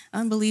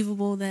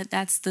unbelievable that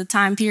that's the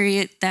time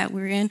period that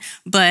we're in.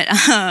 But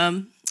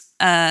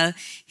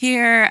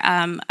here,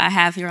 I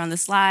have here on the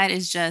slide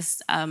is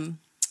just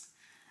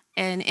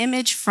an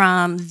image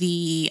from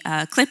the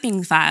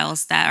clipping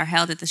files that are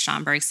held at the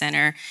Schomburg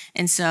Center.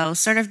 And so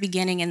sort of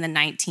beginning in the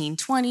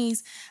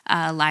 1920s,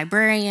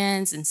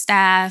 librarians and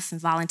staff and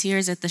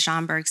volunteers at the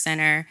Schomburg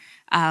Center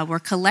were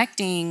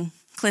collecting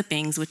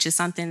clippings, which is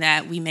something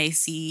that we may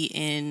see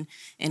in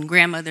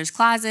grandmother's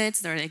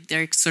closets.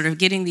 They're sort of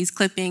getting these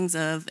clippings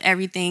of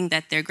everything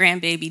that their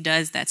grandbaby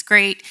does that's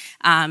great,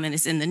 and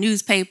it's in the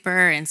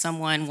newspaper, and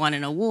someone won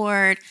an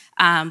award.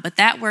 But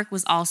that work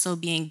was also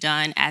being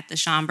done at the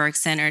Schomburg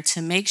Center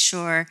to make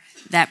sure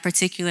that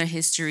particular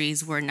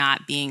histories were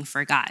not being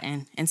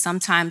forgotten. And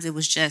sometimes it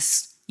was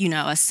just,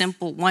 a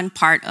simple one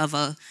part of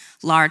a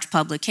large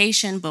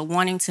publication, but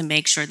wanting to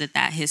make sure that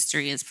that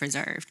history is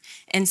preserved.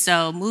 And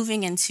so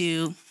moving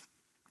into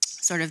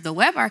sort of the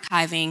web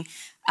archiving,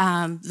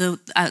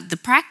 the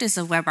practice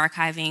of web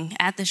archiving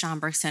at the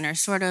Schomburg Center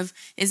sort of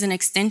is an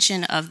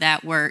extension of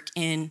that work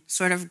in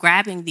sort of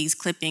grabbing these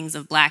clippings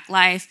of Black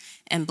life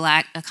and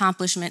Black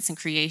accomplishments and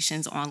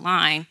creations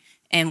online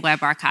and web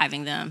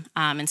archiving them.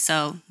 And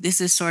so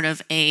this is sort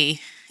of a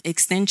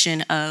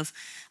extension of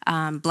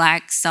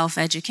Black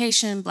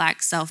self-education,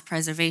 Black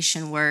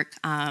self-preservation work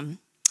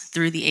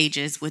through the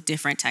ages with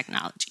different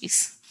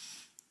technologies.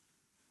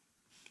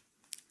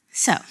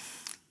 So,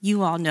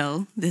 you all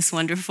know this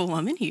wonderful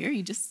woman here.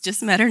 You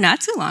just met her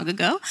not too long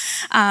ago.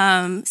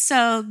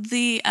 So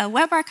the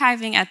web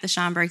archiving at the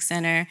Schomburg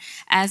Center,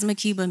 as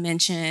Makiba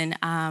mentioned,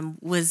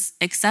 was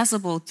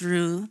accessible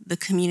through the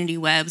Community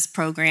Web's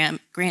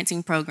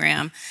granting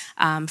program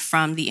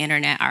from the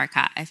Internet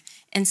Archive.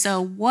 And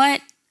so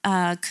what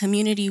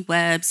Community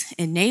Webs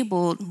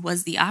enabled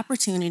was the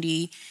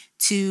opportunity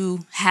to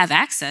have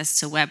access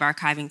to web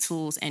archiving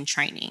tools and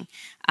training,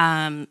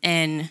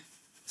 and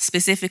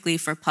specifically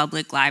for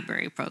public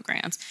library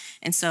programs.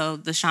 And so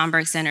the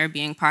Schomburg Center,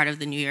 being part of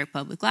the New York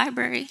Public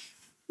Library,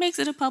 makes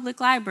it a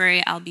public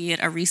library,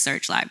 albeit a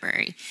research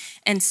library.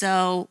 And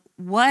so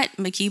what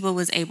Makiba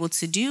was able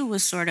to do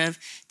was sort of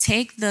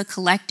take the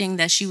collecting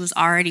that she was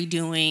already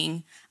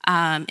doing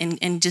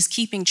and just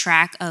keeping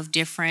track of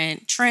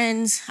different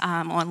trends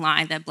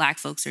online that Black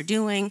folks are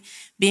doing,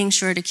 being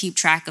sure to keep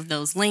track of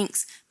those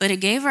links, but it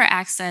gave her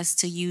access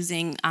to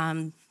using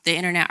the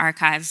Internet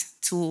Archive's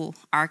tool,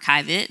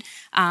 Archive It,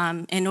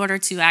 in order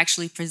to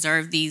actually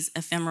preserve these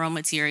ephemeral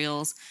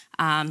materials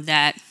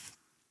that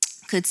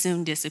could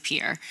soon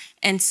disappear.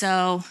 And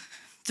so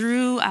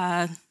through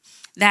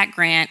that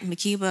grant,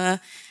 Makiba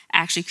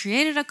actually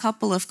created a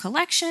couple of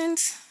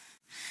collections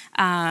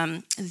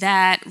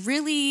that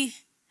really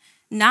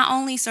not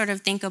only sort of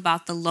think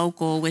about the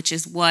local, which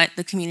is what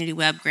the Community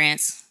Web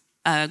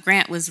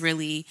grant was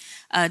really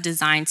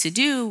designed to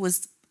do,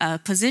 was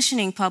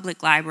positioning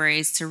public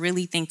libraries to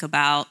really think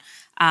about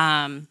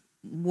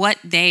what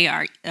they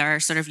are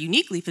sort of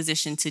uniquely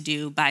positioned to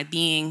do by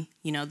being,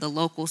 the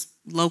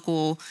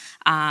local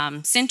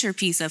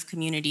centerpiece of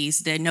communities.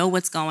 They know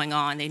what's going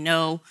on. They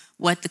know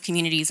what the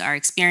communities are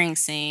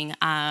experiencing,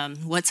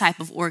 what type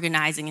of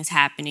organizing is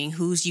happening,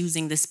 who's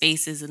using the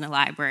spaces in the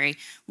library,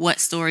 what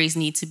stories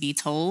need to be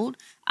told.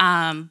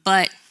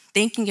 But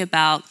thinking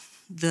about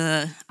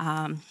the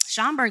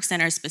Schomburg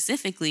Center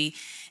specifically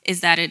is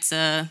that it's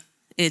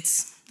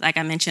like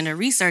I mentioned, a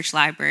research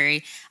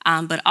library,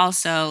 but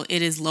also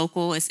it is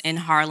local, it's in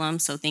Harlem,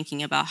 so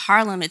thinking about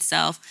Harlem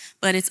itself,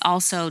 but it's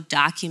also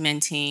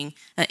documenting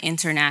an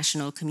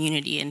international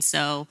community. And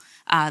so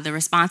the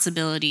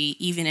responsibility,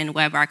 even in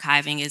web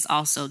archiving, is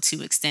also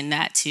to extend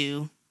that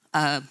to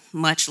a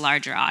much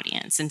larger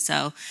audience. And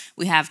so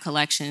we have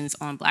collections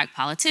on Black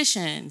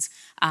politicians,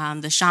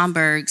 the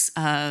Schomburg's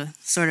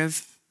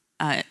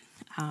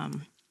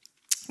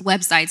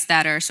websites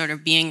that are sort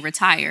of being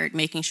retired,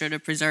 making sure to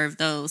preserve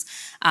those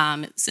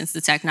since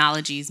the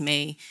technologies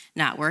may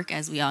not work.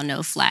 As we all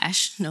know,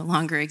 Flash no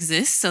longer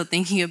exists. So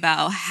thinking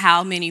about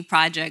how many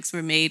projects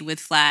were made with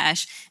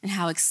Flash and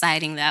how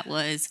exciting that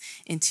was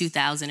in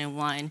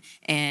 2001,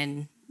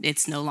 and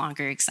it's no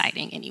longer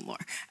exciting anymore.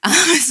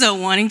 So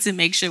wanting to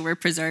make sure we're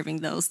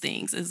preserving those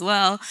things as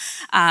well.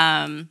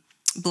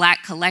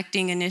 Black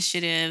collecting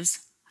initiatives,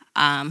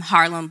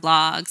 Harlem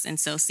blogs, and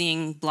so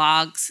seeing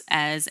blogs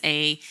as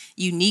a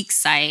unique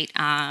site,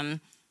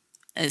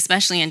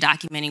 especially in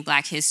documenting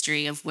Black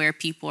history, of where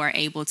people are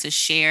able to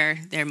share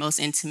their most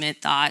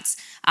intimate thoughts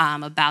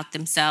about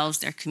themselves,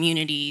 their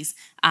communities,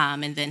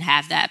 and then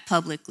have that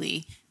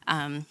publicly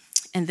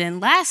And then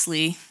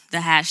lastly, the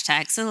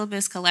hashtag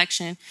syllabus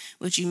collection,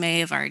 which you may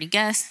have already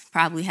guessed,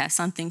 probably has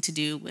something to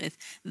do with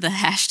the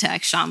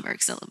hashtag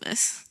Schomburg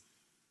syllabus.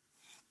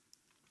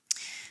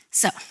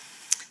 So,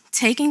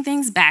 taking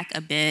things back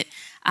a bit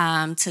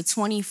to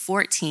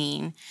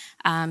 2014.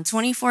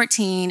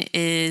 2014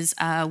 is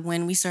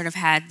when we sort of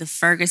had the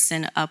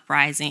Ferguson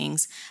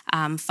uprisings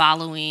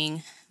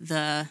following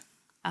the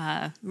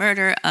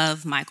murder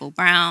of Michael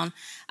Brown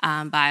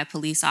by a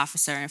police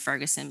officer in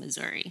Ferguson,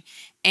 Missouri.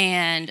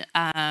 And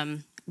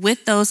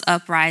with those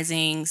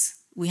uprisings,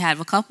 we have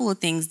a couple of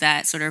things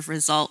that sort of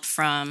result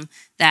from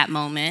that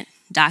moment,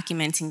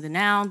 documenting the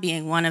now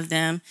being one of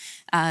them,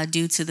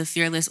 due to the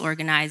fearless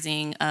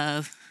organizing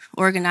of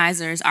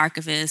organizers,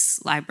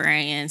 archivists,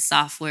 librarians,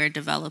 software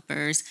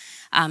developers,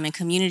 and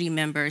community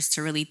members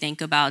to really think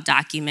about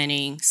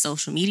documenting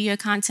social media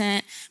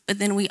content. But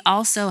then we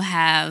also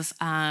have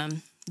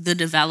the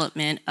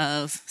development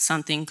of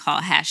something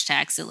called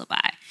hashtag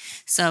syllabi.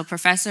 So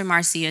Professor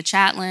Marcia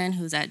Chatelain,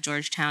 who's at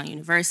Georgetown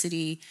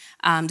University,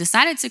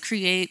 decided to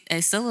create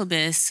a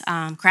syllabus,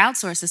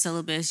 crowdsource a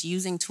syllabus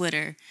using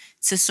Twitter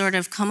to sort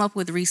of come up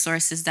with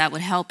resources that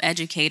would help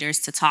educators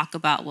to talk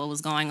about what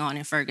was going on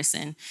in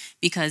Ferguson.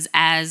 Because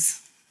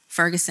as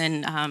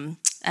Ferguson,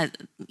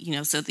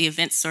 so the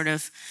events sort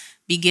of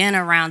begin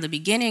around the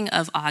beginning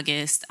of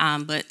August,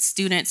 but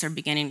students are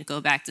beginning to go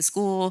back to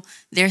school.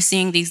 They're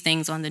seeing these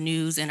things on the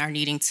news and are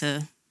needing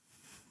to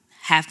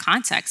have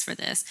context for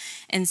this.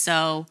 And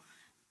so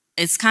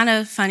it's kind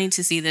of funny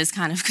to see this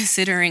kind of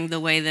considering the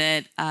way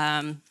that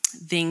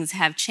things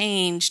have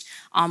changed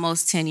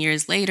almost 10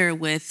 years later,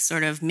 with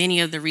sort of many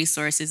of the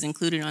resources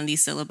included on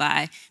these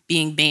syllabi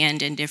being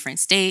banned in different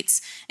states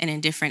and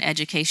in different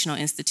educational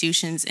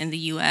institutions in the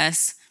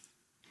US.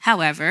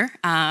 However,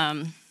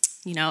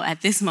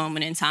 at this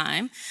moment in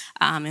time,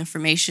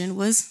 information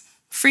was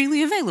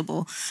freely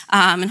available.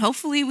 And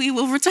hopefully we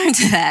will return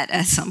to that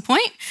at some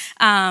point.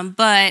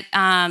 But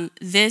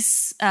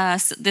this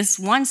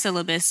one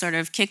syllabus sort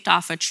of kicked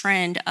off a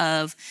trend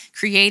of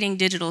creating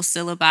digital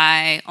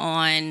syllabi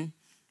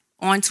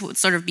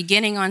sort of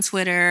beginning on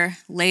Twitter,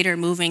 later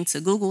moving to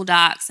Google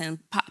Docs and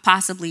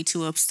possibly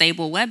to a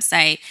stable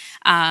website,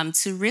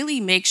 to really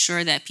make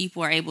sure that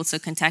people are able to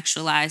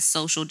contextualize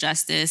social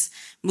justice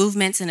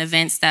movements and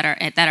events that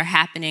are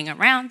happening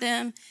around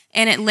them.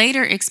 And it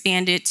later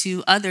expanded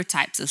to other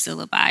types of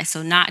syllabi,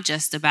 so not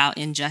just about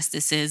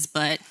injustices,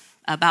 but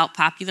about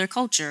popular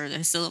culture.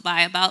 There's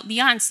syllabi about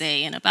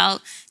Beyonce and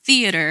about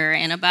theater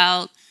and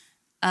about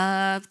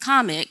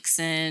comics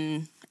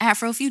and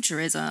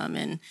Afrofuturism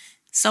and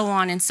so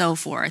on and so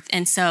forth.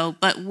 And so,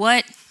 but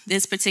what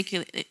this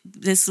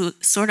was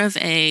sort of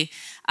an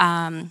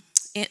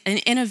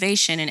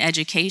innovation in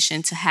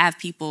education to have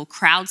people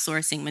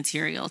crowdsourcing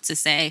material to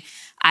say,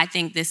 I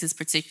think this is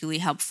particularly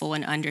helpful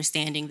in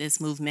understanding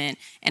this movement,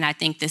 and I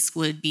think this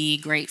would be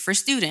great for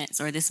students,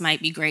 or this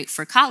might be great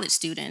for college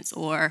students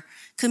or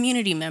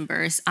community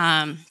members,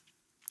 and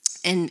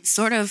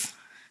sort of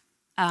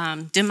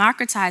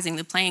democratizing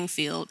the playing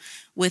field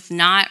with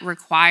not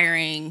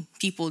requiring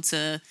people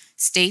to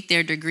state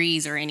their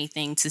degrees or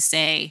anything to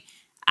say,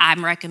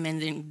 I'm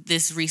recommending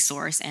this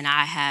resource and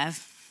I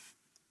have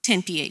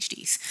 10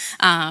 PhDs.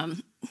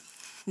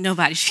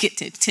 Nobody should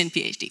get 10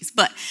 PhDs,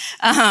 but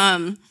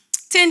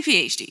 10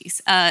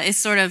 PhDs is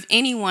sort of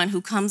anyone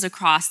who comes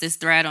across this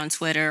thread on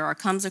Twitter or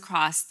comes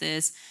across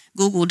this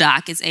Google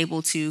Doc is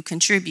able to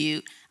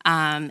contribute,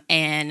 and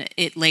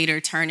it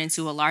later turn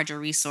into a larger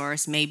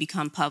resource, may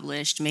become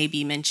published, may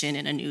be mentioned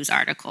in a news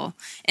article.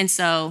 And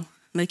so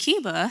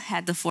Makiba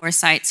had the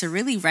foresight to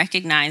really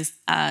recognize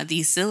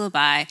these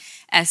syllabi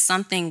as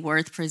something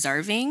worth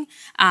preserving,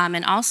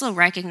 and also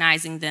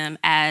recognizing them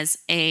as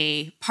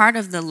a part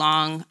of the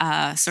long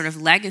sort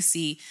of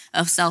legacy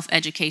of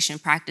self-education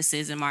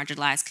practices in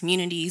marginalized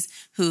communities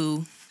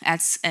who,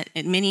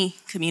 in many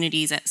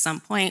communities at some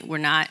point, were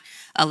not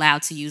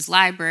allowed to use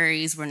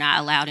libraries, were not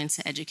allowed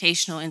into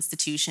educational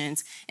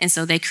institutions. And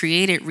so they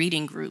created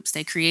reading groups,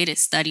 they created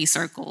study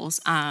circles,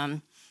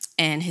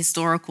 and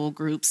historical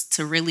groups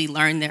to really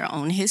learn their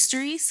own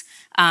histories.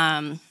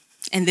 And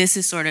this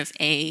is sort of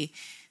a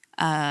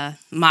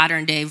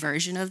modern day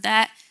version of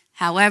that.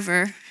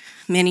 However,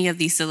 many of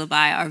these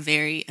syllabi are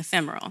very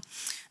ephemeral.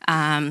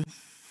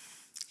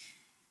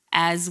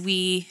 As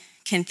we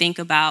can think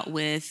about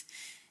with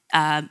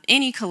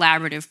any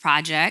collaborative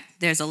project,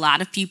 there's a lot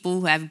of people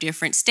who have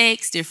different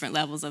stakes, different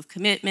levels of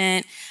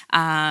commitment.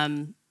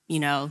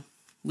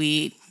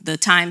 The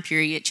time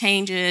period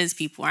changes,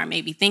 people aren't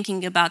maybe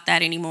thinking about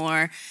that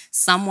anymore.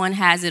 Someone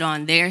has it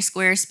on their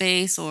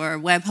Squarespace or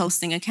web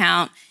hosting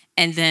account,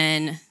 and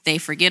then they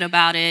forget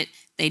about it,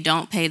 they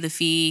don't pay the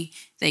fee,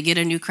 they get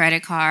a new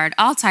credit card.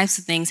 All types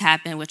of things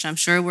happen, which I'm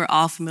sure we're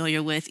all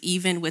familiar with,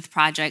 even with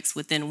projects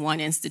within one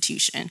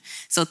institution.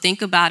 So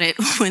think about it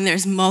when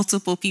there's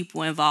multiple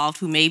people involved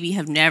who maybe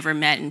have never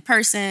met in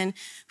person,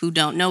 who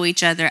don't know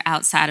each other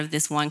outside of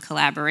this one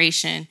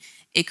collaboration.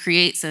 It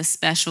creates a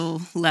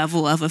special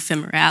level of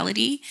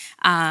ephemerality.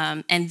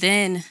 And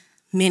then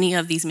many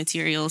of these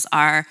materials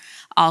are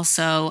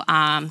also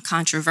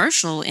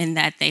controversial in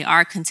that they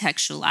are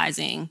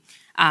contextualizing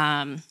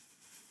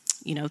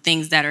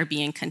things that are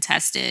being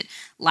contested,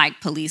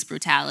 like police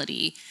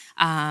brutality,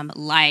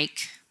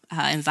 like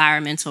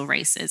environmental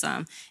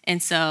racism.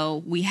 And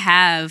so we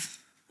have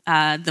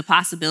the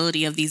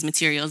possibility of these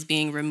materials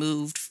being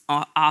removed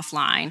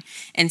offline.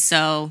 And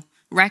so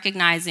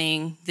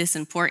recognizing this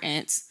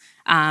importance,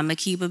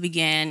 Makiba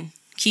began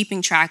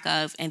keeping track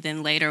of and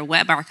then later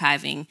web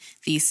archiving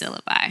these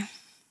syllabi.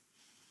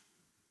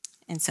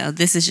 And so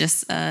this is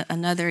just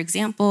another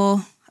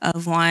example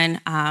of one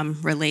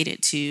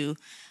related to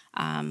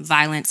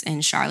violence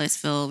in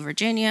Charlottesville,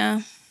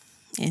 Virginia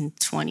in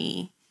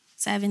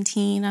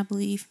 2017, I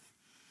believe.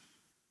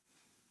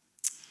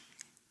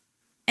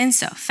 And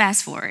so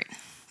fast forward,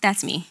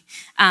 that's me.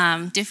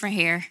 Different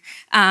hair,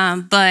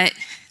 but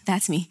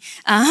that's me.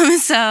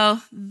 So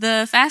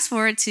the fast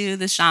forward to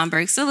the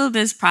Schomburg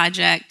Syllabus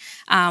Project,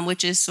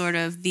 which is sort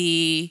of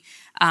the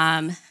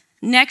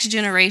next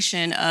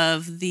generation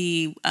of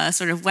the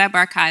sort of web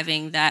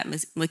archiving that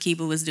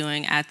Makiba was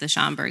doing at the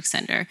Schomburg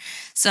Center.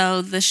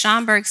 So the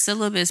Schomburg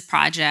Syllabus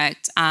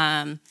Project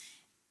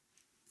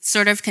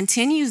sort of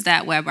continues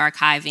that web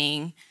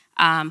archiving,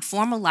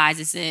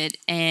 formalizes it,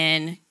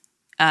 and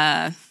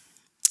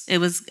it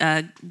was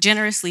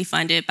generously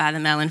funded by the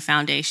Mellon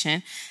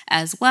Foundation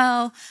as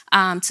well,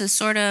 to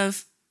sort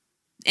of,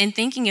 in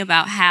thinking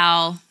about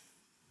how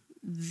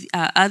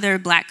other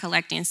Black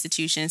collecting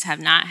institutions have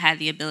not had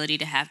the ability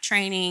to have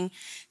training,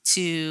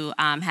 to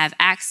have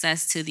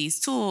access to these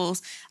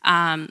tools,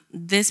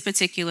 this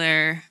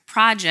particular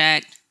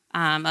project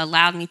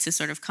allowed me to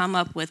sort of come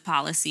up with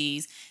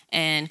policies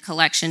and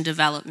collection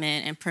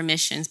development and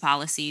permissions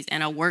policies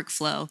and a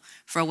workflow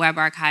for web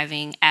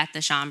archiving at the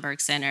Schomburg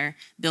Center,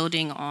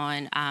 building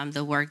on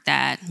the work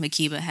that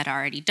Makiba had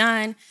already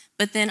done,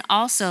 but then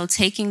also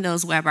taking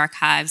those web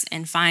archives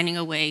and finding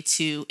a way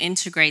to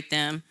integrate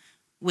them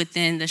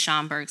within the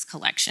Schomburg's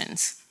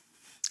collections.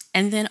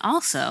 And then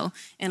also,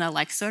 in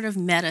a sort of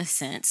meta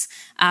sense,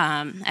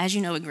 as you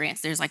know with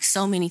grants, there's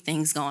so many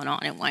things going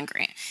on in one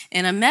grant.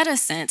 In a meta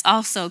sense,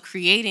 also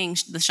creating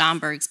the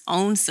Schomburg's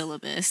own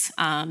syllabus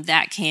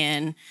that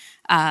can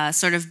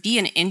sort of be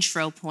an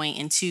intro point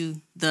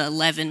into the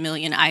 11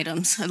 million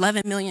items,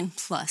 11 million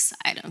plus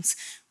items.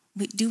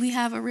 Do we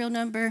have a real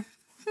number?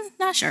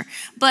 Not sure,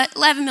 but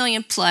 11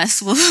 million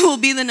plus will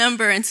be the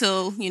number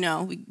until,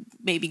 we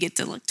maybe get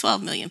to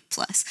 12 million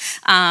plus.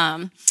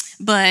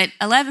 But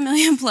 11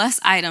 million plus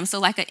items,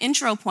 so an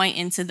intro point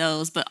into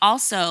those, but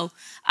also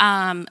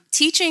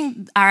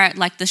teaching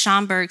the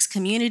Schomburg's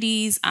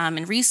communities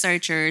and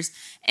researchers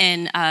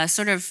and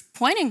sort of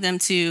pointing them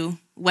to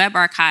web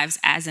archives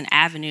as an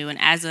avenue and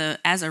as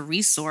a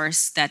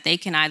resource that they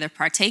can either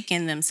partake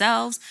in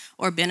themselves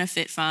or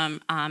benefit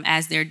from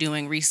as they're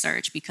doing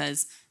research,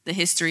 because the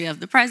history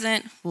of the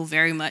present will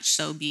very much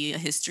so be a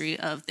history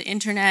of the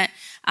internet,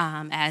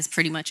 as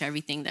pretty much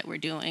everything that we're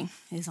doing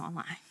is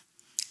online.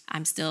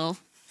 I'm still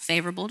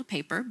favorable to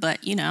paper, but,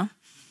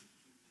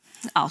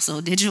 also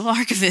a digital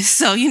archivist,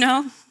 so,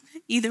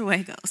 either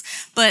way goes.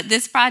 But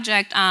this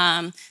project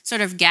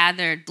sort of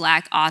gathered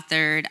Black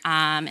authored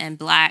and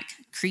Black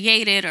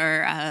created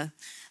or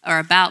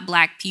about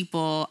Black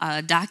people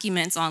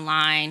documents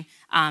online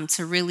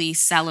to really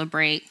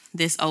celebrate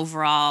this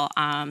overall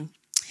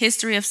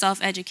history of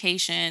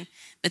self-education,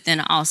 but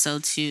then also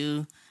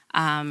to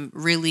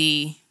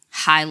really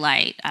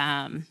highlight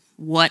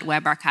what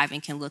web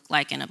archiving can look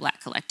like in a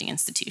Black collecting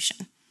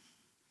institution.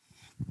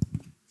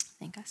 I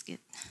think I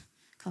skipped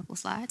a couple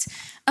slides.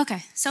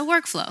 Okay, so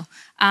workflow.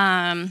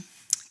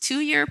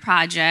 2-year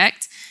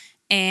project,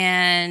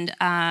 and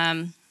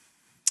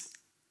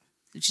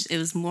it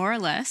was more or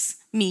less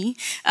me,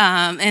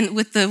 and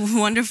with the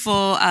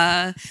wonderful,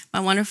 my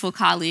wonderful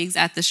colleagues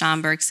at the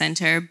Schomburg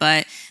Center,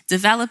 but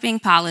developing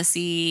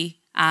policy,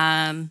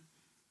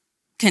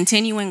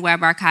 continuing web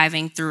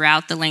archiving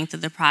throughout the length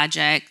of the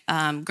project.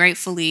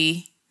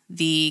 Gratefully,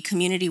 the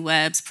Community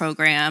Webs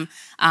program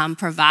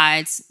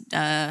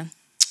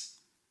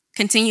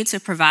continue to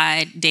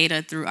provide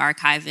data through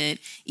Archive It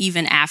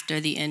even after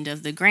the end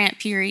of the grant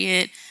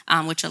period,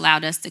 which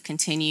allowed us to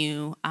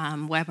continue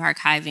web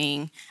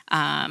archiving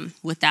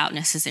without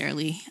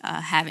necessarily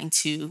having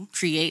to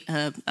create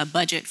a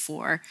budget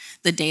for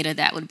the data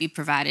that would be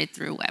provided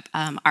through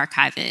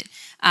Archive It.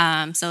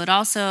 So it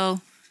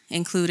also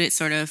included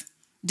sort of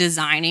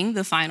designing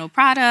the final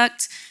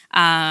product.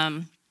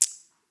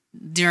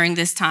 During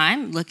this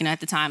time, looking at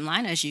the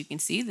timeline, as you can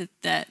see,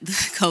 that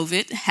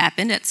COVID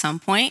happened at some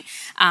point.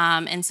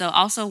 And so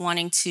also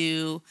wanting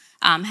to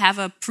have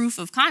a proof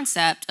of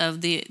concept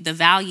of the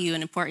value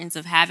and importance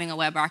of having a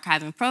web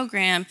archiving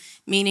program,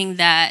 meaning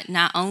that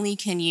not only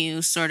can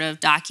you sort of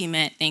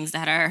document things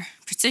that are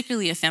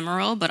particularly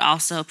ephemeral, but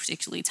also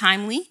particularly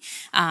timely,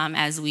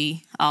 as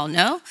we all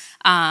know,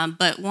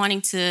 but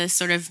wanting to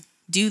sort of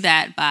do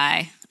that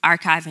by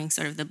archiving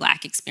sort of the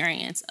Black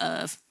experience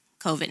of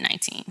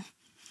COVID-19.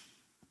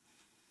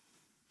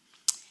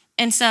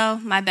 And so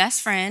my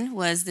best friend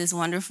was this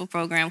wonderful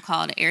program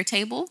called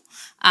Airtable.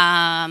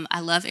 I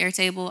love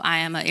Airtable. I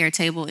am an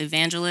Airtable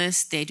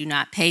evangelist. They do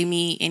not pay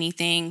me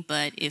anything,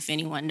 but if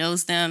anyone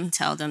knows them,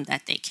 tell them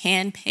that they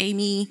can pay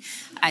me.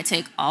 I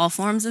take all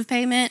forms of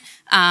payment,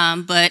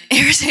 but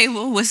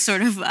Airtable was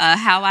sort of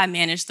how I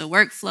managed the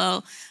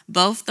workflow,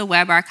 both the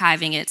web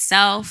archiving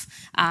itself,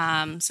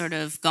 sort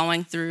of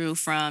going through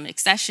from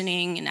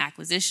accessioning and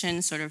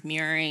acquisition, sort of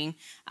mirroring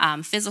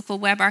physical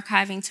web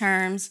archiving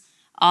terms,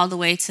 all the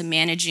way to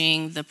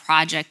managing the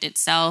project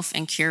itself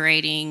and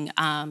curating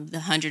the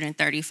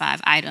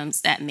 135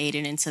 items that made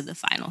it into the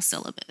final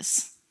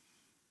syllabus.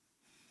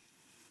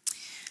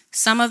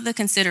 Some of the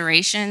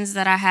considerations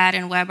that I had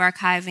in web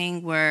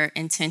archiving were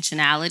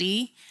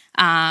intentionality.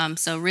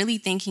 So really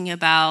thinking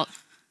about,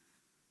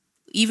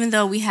 even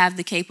though we have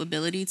the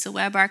capability to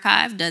web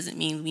archive, doesn't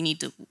mean we need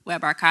to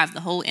web archive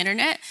the whole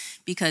internet,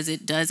 because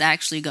it does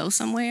actually go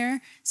somewhere.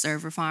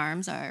 Server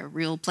farms are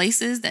real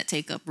places that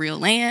take up real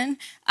land.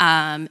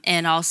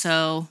 And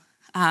also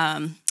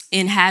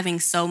in having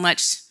so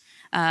much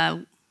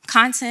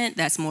content,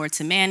 that's more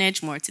to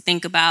manage, more to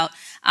think about,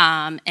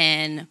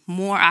 and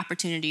more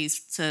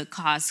opportunities to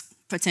cause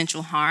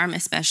potential harm,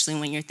 especially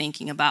when you're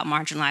thinking about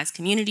marginalized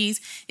communities,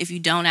 if you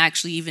don't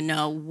actually even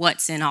know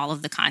what's in all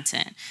of the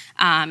content.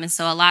 And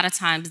so a lot of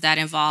times that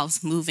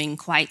involves moving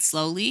quite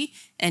slowly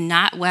and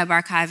not web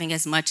archiving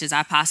as much as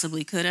I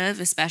possibly could have,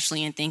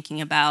 especially in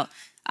thinking about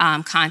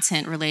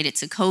content related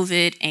to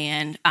COVID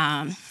and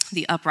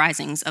the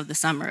uprisings of the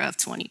summer of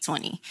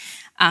 2020.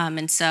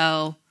 And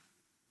so,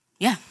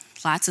 yeah,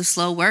 lots of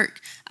slow work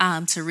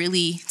to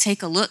really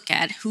take a look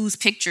at who's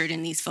pictured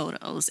in these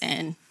photos,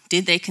 and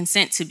did they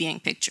consent to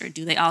being pictured?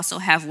 Do they also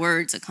have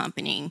words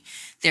accompanying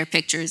their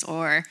pictures,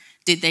 or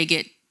did they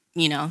get,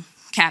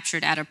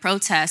 captured at a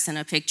protest in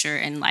a picture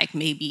and like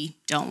maybe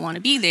don't want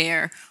to be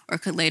there, or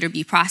could later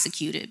be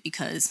prosecuted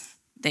because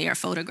they are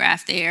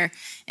photographed there,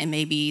 and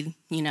maybe,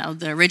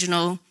 the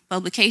original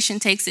publication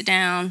takes it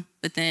down,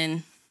 but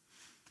then,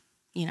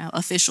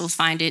 officials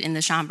find it in the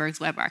Schomburg's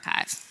web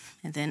archives,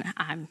 and then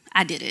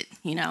I did it,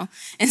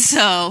 And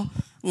so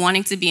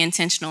wanting to be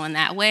intentional in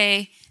that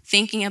way,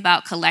 thinking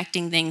about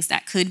collecting things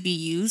that could be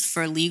used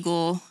for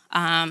legal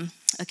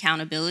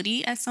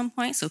accountability at some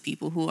point. So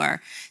people who are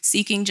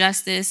seeking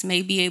justice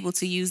may be able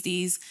to use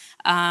these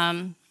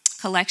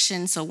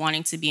collections. So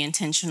wanting to be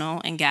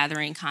intentional and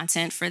gathering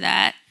content for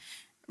that.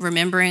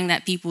 Remembering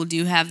that people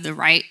do have the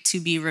right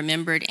to be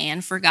remembered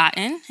and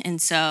forgotten.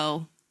 And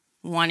so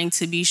wanting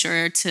to be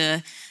sure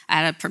to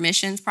add a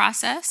permissions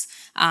process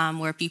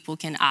where people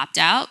can opt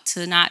out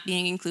to not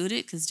being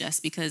included,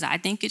 because I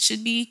think it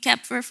should be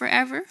kept for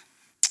forever.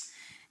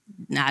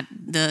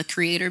 The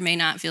creator may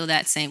not feel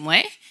that same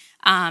way.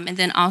 And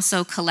then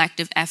also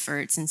collective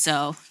efforts. And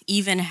so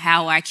even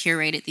how I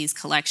curated these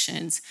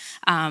collections,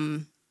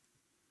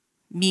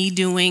 me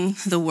doing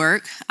the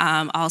work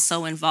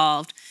also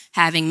involved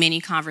having many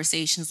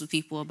conversations with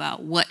people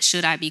about what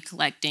should I be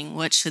collecting,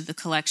 what should the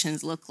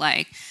collections look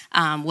like,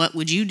 what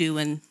would you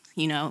do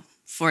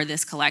for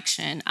this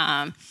collection,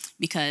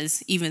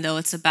 because even though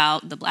it's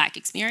about the Black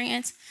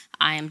experience,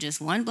 I am just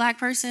one Black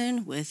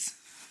person with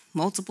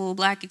multiple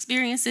Black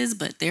experiences,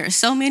 but there are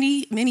so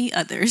many, many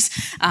others.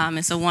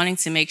 And so wanting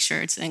to make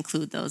sure to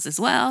include those as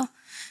well.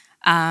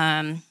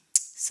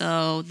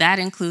 So that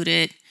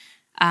included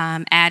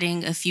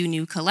adding a few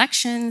new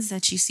collections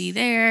that you see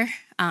there,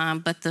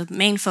 but the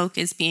main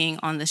focus being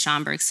on the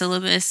Schomburg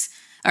syllabus,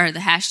 or the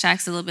hashtag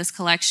syllabus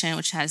collection,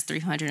 which has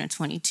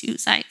 322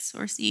 sites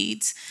or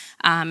seeds,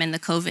 and the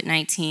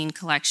COVID-19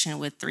 collection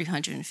with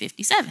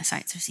 357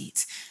 sites or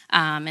seeds.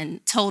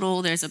 In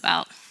total, there's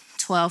about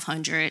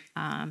 1,200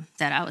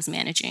 that I was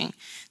managing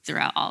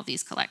throughout all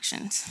these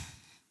collections.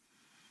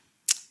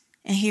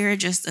 And here are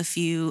just a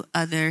few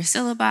other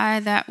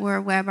syllabi that were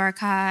web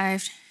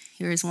archived.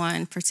 Here's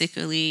one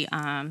particularly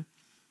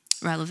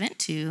relevant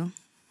to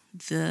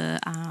the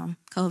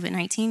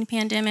COVID-19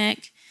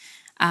 pandemic,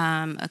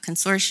 a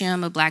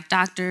consortium of Black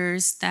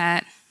doctors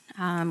that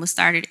was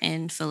started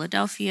in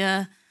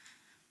Philadelphia.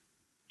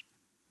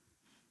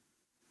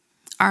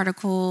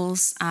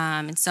 Articles.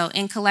 And so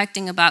in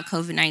collecting about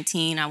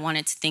COVID-19, I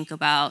wanted to think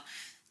about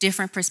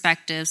different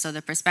perspectives. So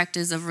the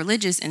perspectives of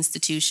religious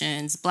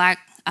institutions, Black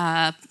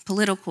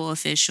political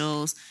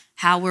officials,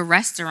 how were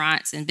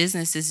restaurants and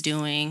businesses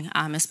doing,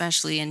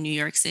 especially in New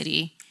York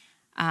City.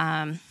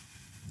 And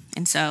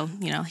so,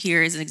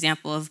 here is an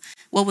example of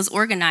what was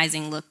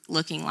organizing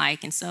looking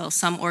like. And so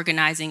some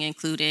organizing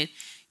included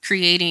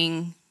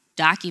creating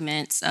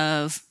documents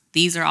of,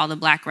 these are all the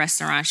Black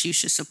restaurants you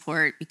should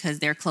support because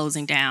they're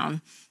closing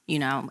down,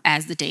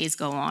 as the days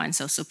go on.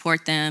 So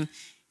support them.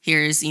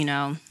 Here's,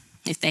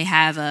 if they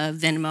have a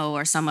Venmo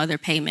or some other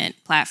payment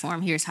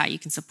platform, here's how you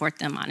can support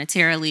them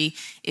monetarily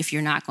if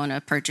you're not going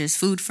to purchase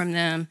food from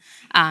them.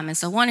 And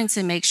so wanting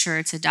to make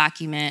sure to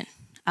document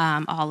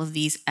all of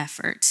these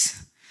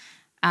efforts.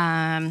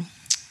 And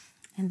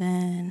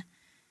then,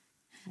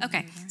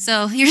 okay,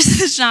 so here's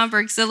the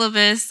Schomburg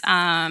syllabus.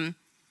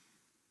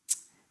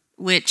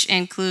 which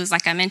includes,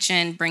 like I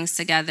mentioned, brings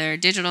together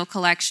digital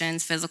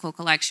collections, physical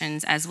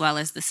collections, as well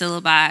as the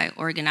syllabi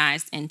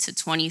organized into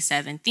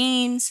 27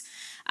 themes,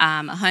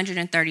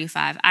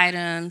 135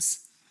 items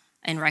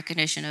in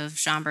recognition of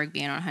Schomburg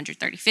being on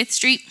 135th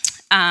Street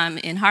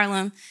in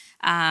Harlem.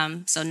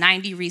 So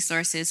 90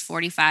 resources,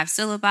 45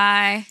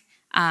 syllabi.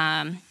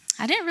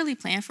 I didn't really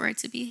plan for it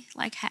to be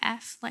like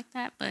half like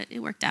that, but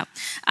it worked out.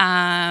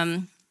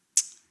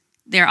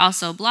 There are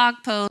also blog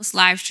posts,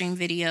 live stream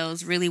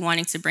videos, really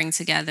wanting to bring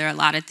together a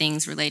lot of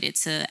things related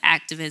to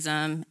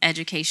activism,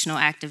 educational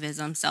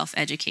activism,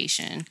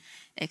 self-education,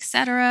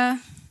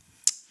 etc.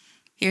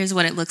 Here's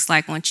what it looks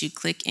like once you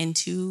click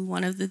into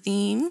one of the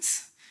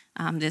themes.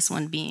 This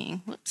one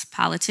being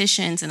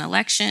politicians and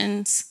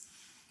elections,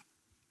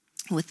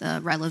 with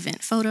a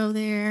relevant photo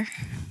there.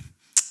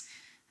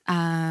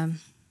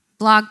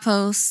 Blog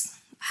posts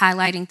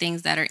highlighting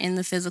things that are in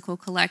the physical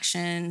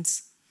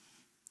collections.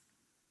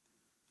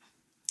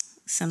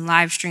 Some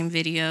live stream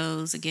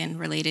videos, again,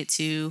 related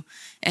to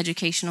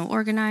educational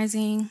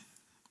organizing.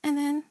 And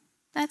then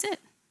that's it.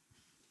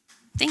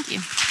 Thank you.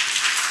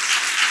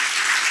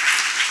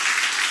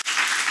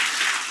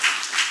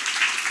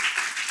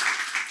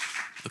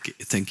 Okay,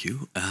 thank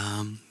you.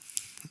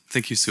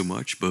 Thank you so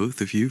much,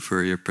 both of you,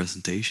 for your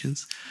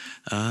presentations.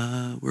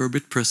 We're a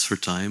bit pressed for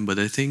time, but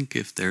I think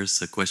if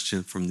there's a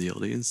question from the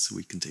audience,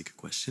 we can take a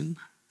question.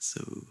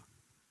 So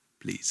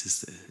please,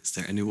 is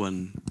there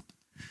anyone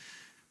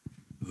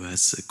who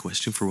has a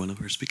question for one of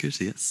our speakers?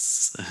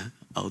 Yes,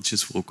 I'll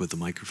just walk with the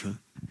microphone.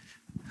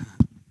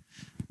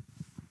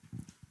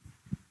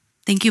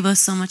 Thank you both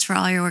so much for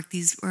all your work.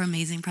 These were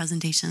amazing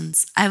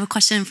presentations. I have a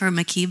question for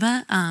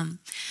Makiba.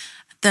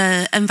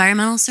 The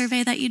environmental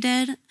survey that you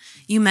did,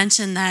 you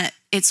mentioned that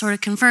it sort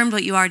of confirmed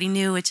what you already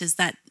knew, which is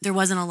that there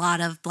wasn't a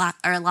lot of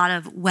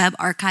web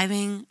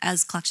archiving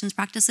as collections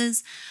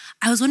practices.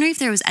 I was wondering if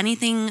there was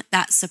anything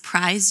that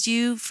surprised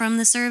you from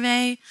the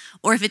survey,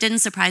 or if it didn't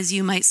surprise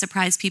you, might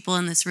surprise people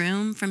in this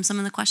room from some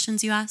of the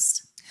questions you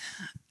asked.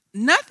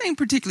 Nothing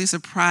particularly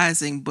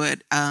surprising,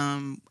 but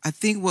I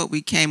think what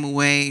we came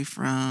away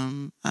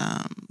from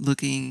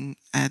looking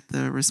at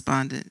the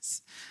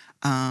respondents'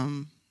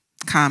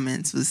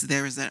 comments was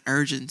there was an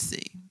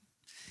urgency.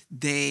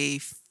 They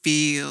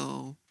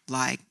feel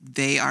like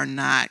they are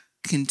not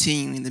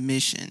continuing the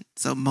mission.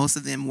 So most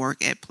of them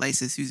work at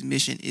places whose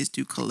mission is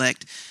to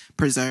collect,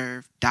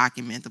 preserve,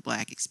 document the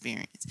Black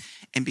experience.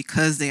 And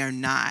because they are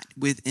not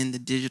within the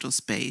digital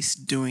space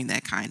doing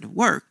that kind of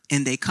work,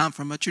 and they come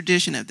from a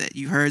tradition of that.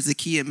 You heard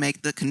Zakiya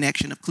make the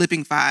connection of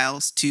clipping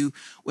files to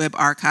web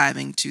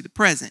archiving to the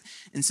present.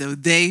 And so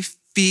they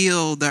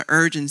feel the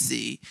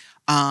urgency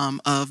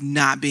of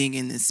not being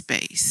in this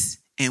space.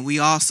 And we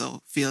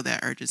also feel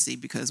that urgency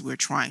because we're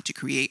trying to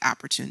create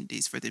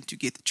opportunities for them to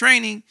get the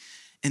training.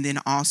 And then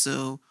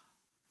also,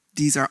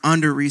 these are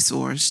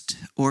under-resourced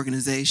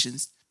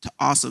organizations to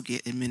also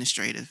get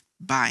administrative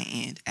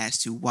buy-in as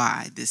to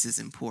why this is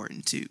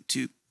important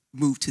to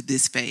move to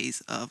this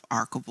phase of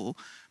archival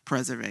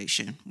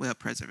preservation, web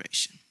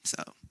preservation.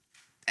 So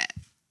that.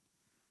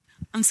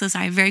 I'm so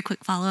sorry, very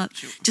quick follow-up.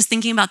 Sure. Just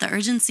thinking about the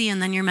urgency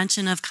and then your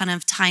mention of kind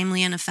of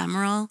timely and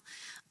ephemeral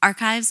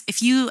archives.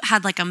 If you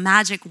had like a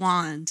magic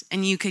wand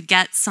and you could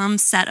get some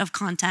set of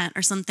content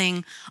or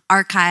something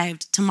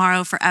archived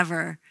tomorrow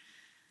forever,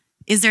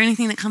 is there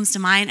anything that comes to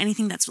mind?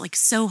 Anything that's like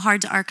so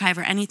hard to archive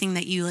or anything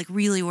that you like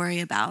really worry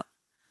about?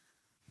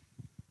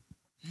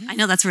 I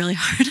know that's really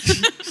hard.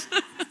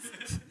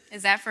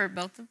 Is that for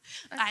both of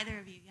us? Either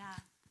of you, yeah.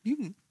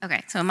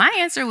 Okay, so my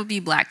answer would be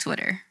Black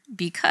Twitter,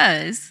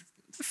 because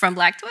from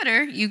Black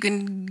Twitter, you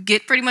can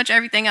get pretty much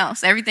everything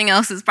else. Everything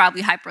else is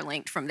probably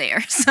hyperlinked from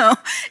there. So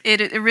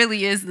it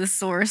really is the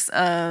source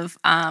of,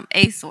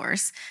 a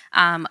source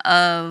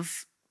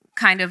of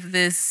kind of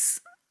this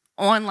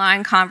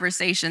online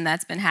conversation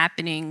that's been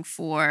happening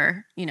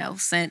for,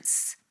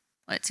 since,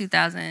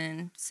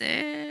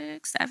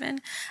 2006, 2007,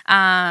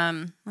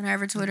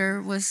 whenever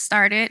Twitter was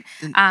started.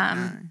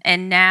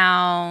 And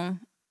now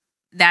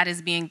that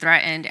is being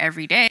threatened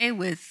every day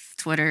with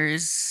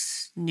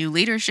Twitter's new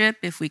leadership,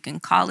 if we can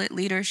call it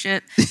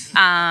leadership.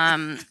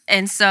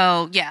 And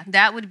so, yeah,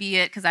 that would be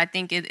it, because I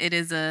think it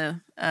is a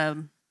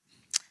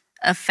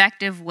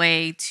effective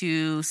way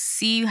to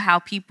see how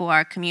people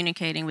are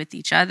communicating with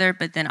each other,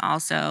 but then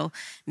also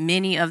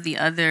many of the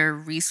other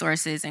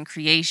resources and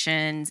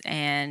creations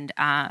and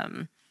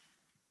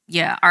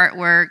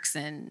artworks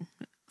and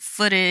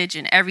footage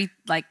and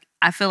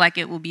I feel like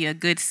it will be a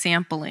good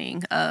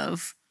sampling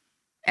of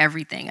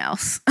everything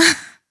else.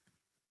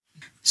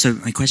 So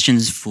my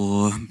questions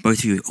for both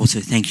of you. Also,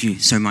 thank you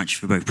so much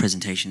for both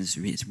presentations.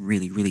 It's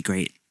really, really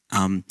great.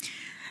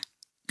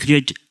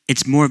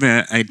 It's more of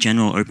a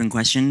general open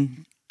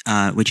question,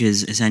 which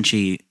is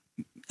essentially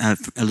a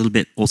little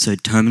bit also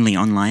terminally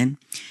online,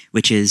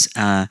 which is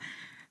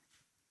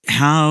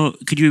how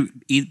could you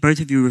both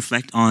of you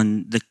reflect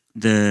on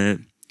the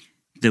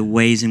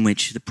ways in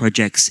which the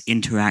projects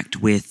interact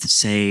with,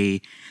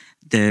 say,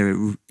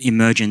 the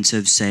emergence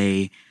of,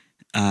 say,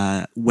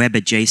 web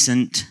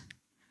adjacent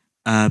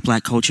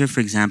Black culture, for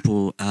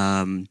example,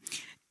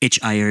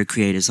 itch.io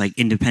creators, like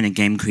independent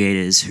game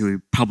creators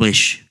who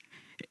publish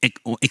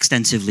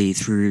extensively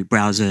through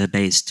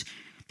browser-based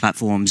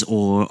platforms,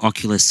 or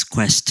Oculus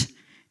Quest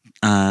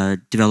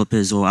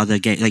developers, or other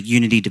like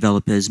Unity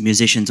developers,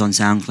 musicians on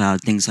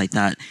SoundCloud, things like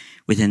that.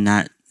 Within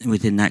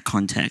that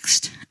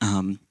context,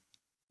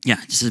 yeah,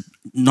 just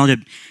not a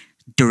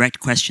direct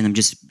question. I'm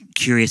just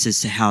curious as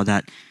to how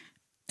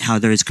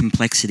those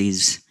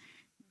complexities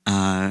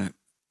are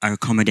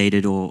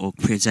accommodated or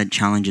present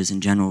challenges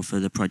in general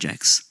for the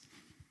projects.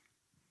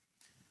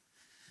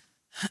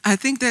 I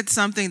think that's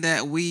something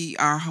that we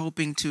are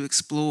hoping to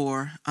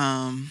explore.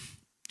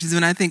 Because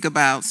when I think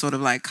about sort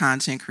of like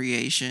content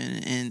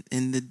creation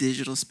in the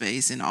digital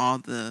space and all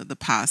the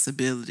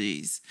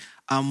possibilities,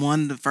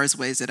 one of the first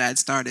ways that I'd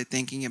started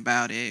thinking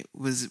about it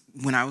was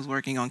when I was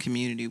working on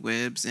community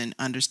webs and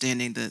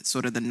understanding the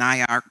sort of the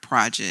NIARC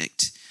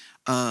project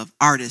of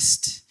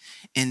artists,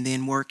 and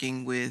then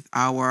working with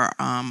our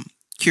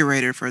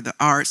curator for the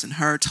arts and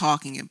her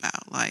talking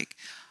about like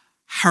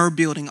her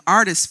building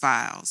artist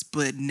files,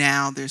 but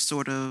now there's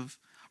sort of,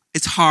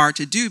 it's hard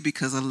to do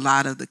because a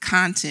lot of the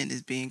content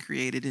is being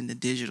created in the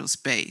digital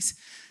space.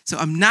 So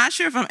I'm not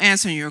sure if I'm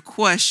answering your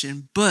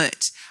question,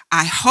 but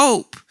I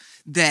hope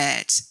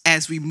that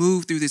as we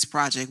move through this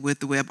project with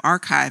the Web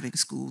Archiving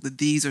School, that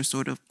these are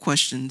sort of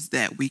questions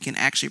that we can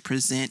actually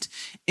present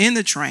in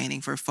the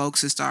training for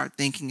folks to start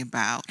thinking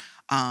about.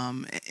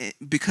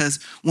 Because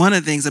one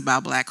of the things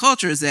about Black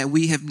culture is that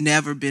we have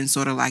never been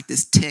sort of like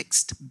this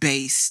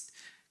text-based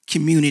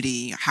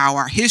community, how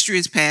our history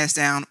is passed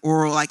down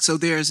oral, like, so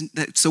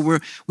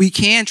we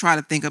can try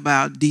to think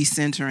about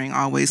decentering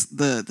always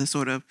the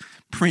sort of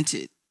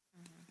printed.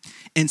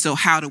 And so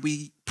how do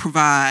we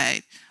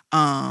provide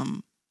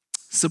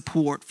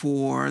support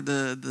for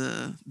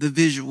the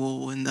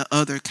visual and the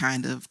other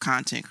kind of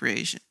content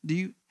creation? Do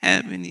you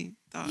have any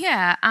thoughts?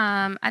 Yeah,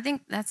 I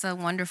think that's a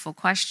wonderful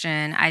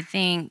question. I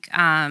think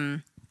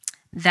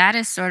that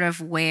is sort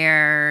of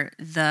where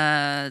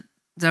the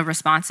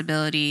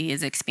responsibility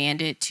is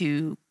expanded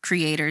to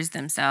creators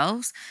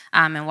themselves,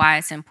 and why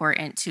it's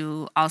important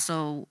to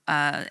also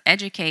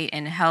educate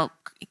and help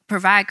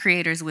provide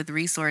creators with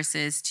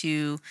resources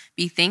to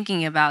be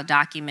thinking about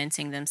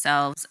documenting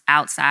themselves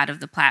outside of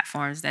the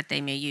platforms that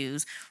they may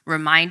use.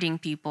 Reminding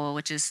people,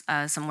 which is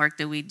some work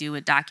that we do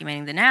with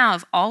Documenting the Now,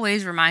 of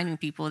always reminding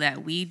people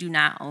that we do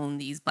not own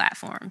these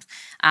platforms.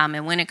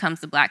 And when it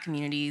comes to Black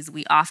communities,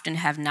 we often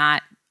have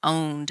not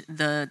owned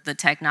the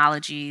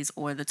technologies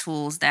or the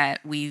tools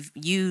that we've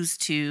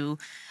used to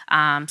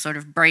sort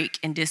of break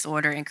and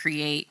disorder and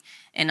create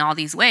in all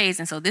these ways.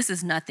 And so this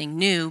is nothing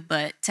new,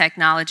 but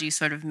technology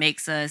sort of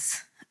makes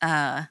us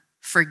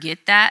forget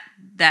that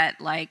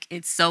like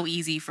it's so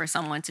easy for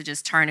someone to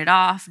just turn it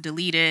off,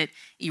 delete it,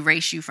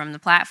 erase you from the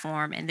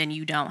platform, and then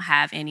you don't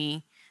have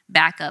any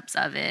backups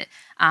of it.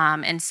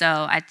 And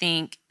so I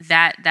think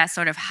that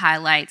sort of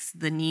highlights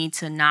the need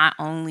to not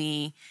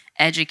only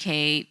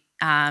educate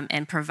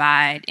and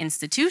provide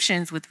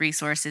institutions with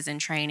resources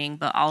and training,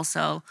 but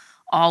also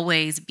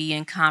always be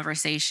in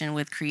conversation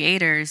with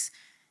creators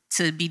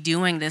to be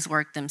doing this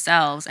work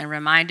themselves and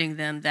reminding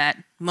them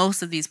that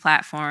most of these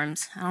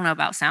platforms, I don't know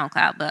about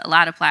SoundCloud, but a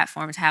lot of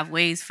platforms have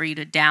ways for you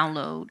to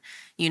download,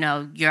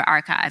 your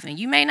archive. And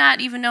you may not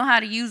even know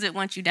how to use it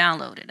once you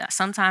download it.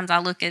 Sometimes I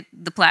look at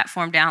the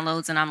platform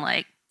downloads and I'm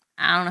like,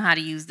 I don't know how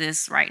to use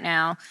this right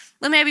now.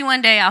 But maybe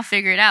one day I'll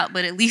figure it out.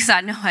 But at least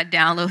I know I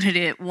downloaded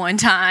it one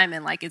time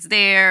and like it's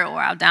there, or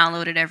I'll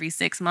download it every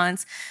 6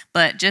 months.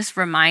 But just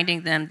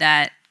reminding them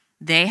that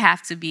they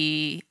have to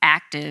be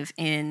active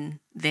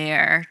in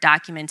their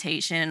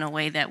documentation in a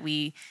way that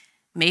we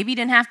maybe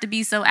didn't have to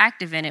be so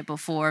active in it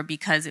before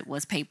because it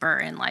was paper.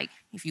 And like,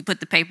 if you put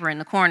the paper in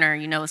the corner,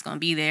 you know it's going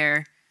to be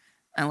there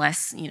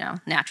unless,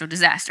 natural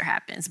disaster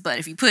happens. But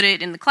if you put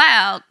it in the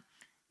cloud,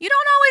 you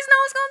don't always know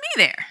it's going to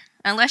be there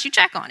unless you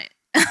check on it.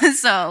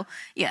 So,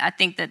 yeah, I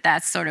think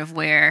that's sort of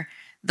where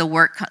the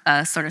work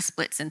sort of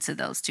splits into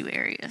those two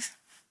areas.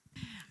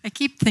 I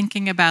keep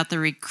thinking about the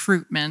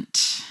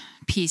recruitment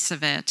piece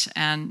of it,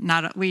 and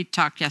we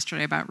talked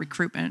yesterday about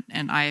recruitment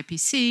and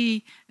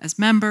Iipc as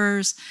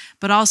members,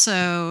 but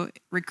also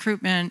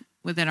recruitment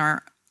within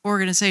our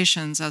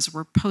organizations as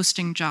we're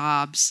posting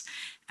jobs,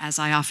 as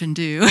I often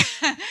do.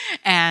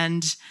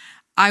 And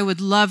I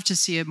would love to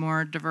see a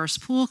more diverse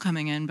pool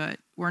coming in, but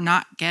we're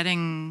not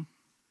getting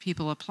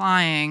people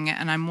applying,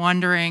 and I'm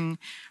wondering,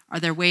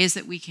 are there ways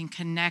that we can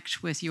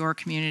connect with your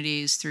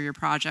communities through your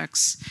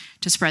projects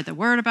to spread the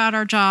word about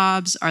our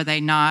jobs? Are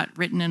they not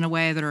written in a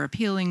way that are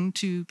appealing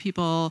to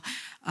people?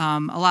 A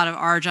lot of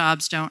our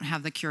jobs don't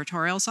have the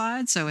curatorial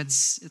side, so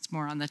it's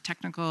more on the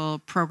technical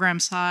program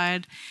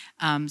side,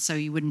 so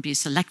you wouldn't be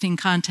selecting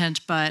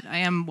content, but I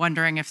am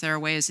wondering if there are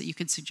ways that you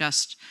could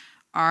suggest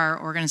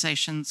our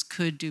organizations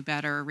could do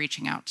better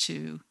reaching out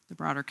to the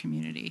broader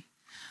community.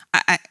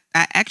 I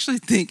actually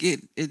think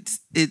it's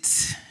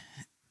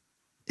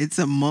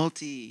a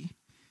multi-approach,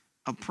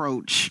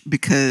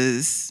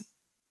 because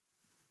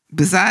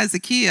besides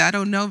Zakiya, I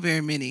don't know very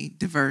many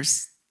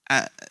diverse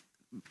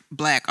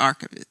Black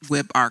archivists,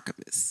 web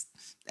archivists.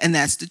 And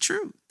that's the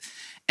truth.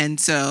 And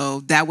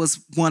so that was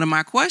one of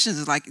my questions,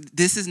 is like,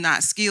 this is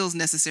not skills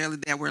necessarily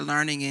that we're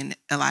learning in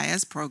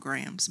LIS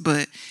programs,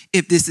 but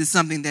if this is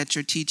something that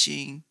you're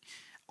teaching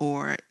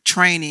or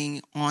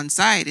training on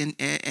site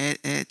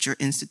at your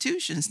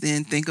institutions,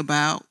 then think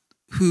about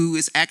who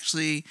is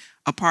actually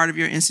a part of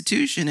your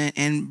institution,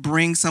 and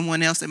bring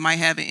someone else that might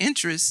have an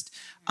interest,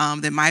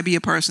 that might be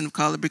a person of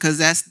color, because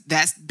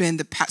that's been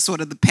the sort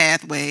of the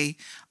pathway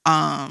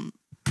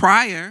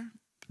prior.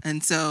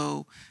 And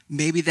so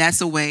maybe that's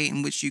a way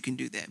in which you can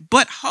do that.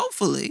 But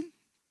hopefully,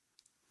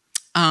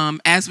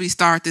 as we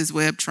start this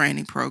web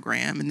training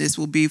program, and this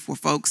will be for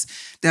folks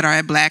that are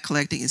at Black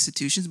collecting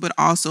institutions, but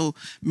also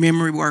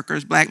memory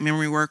workers, Black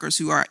memory workers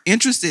who are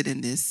interested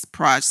in this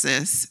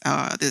process,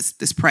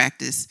 this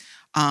practice,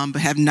 but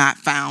have not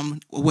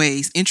found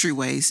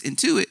entryways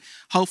into it.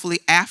 Hopefully,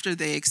 after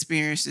they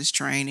experience this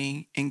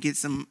training and get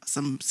some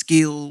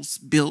skills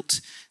built,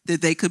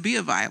 that they could be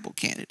a viable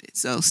candidate.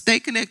 So stay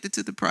connected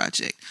to the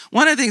project.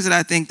 One of the things that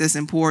I think that's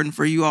important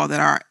for you all that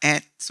are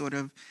at sort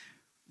of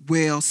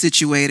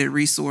well-situated,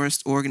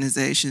 resourced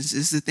organizations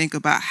is to think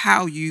about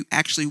how you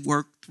actually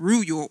work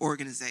through your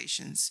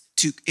organizations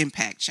to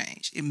impact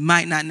change. It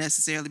might not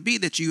necessarily be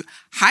that you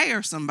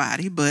hire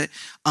somebody, but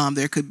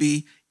there could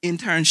be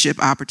internship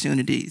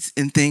opportunities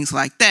and things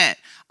like that,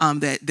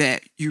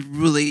 that you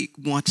really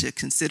want to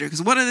consider.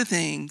 Because one of the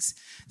things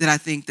that I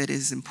think that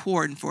is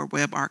important for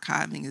web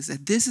archiving is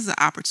that this is an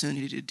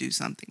opportunity to do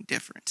something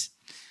different.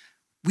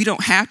 We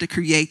don't have to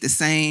create the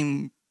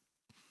same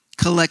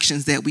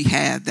collections that we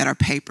have that are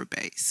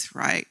paper-based,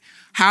 right?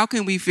 How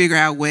can we figure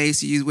out ways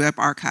to use web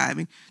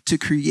archiving to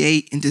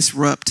create and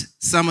disrupt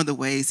some of the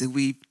ways that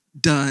we've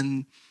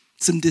done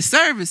some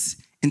disservice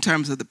in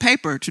terms of the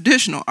paper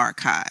traditional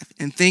archive,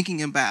 and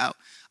thinking about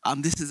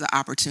this is an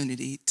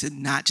opportunity to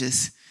not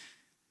just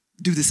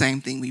do the same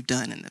thing we've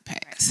done in the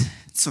past.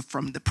 So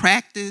from the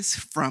practice,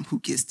 from who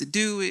gets to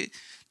do it,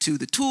 to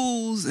the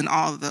tools and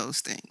all of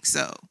those things.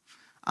 So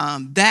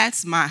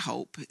that's my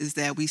hope, is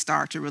that we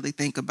start to really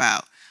think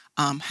about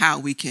how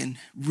we can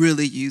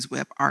really use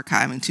web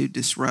archiving to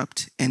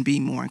disrupt and be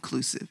more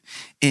inclusive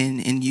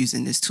in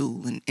using this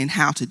tool. And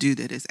how to do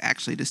that is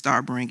actually to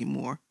start bringing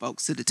more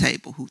folks to the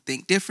table who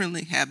think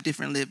differently, have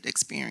different lived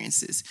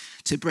experiences,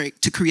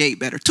 to create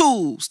better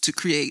tools, to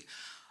create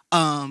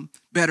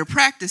better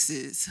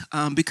practices,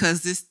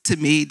 because this, to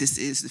me, this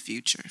is the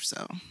future.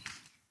 So,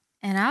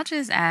 and I'll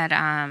just add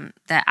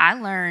that I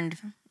learned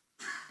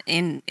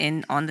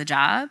on the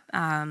job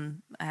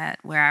at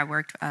where I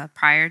worked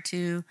prior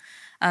to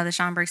the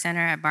Schomburg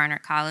Center at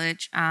Barnard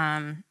College,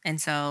 and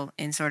so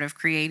in sort of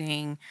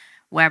creating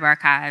web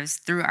archives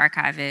through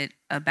Archive It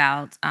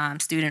about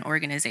student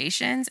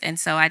organizations. And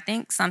so I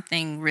think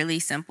something really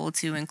simple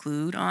to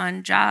include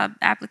on job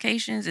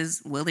applications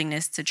is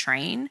willingness to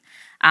train,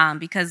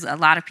 because a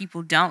lot of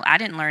people don't. I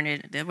didn't learn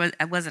it.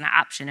 It wasn't an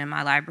option in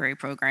my library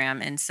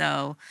program. And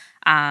so,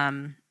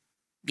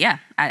 yeah,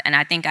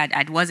 I think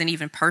I wasn't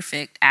even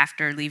perfect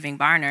after leaving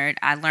Barnard.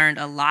 I learned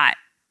a lot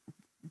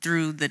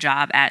through the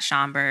job at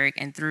Schomburg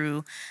and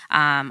through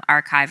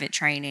Archive It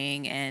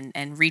training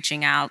and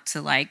reaching out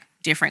to like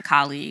different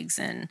colleagues.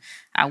 And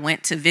I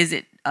went to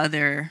visit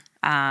other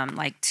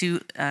to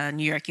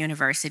New York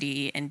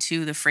University and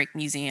to the Frick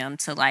Museum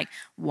to like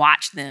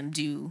watch them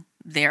do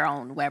their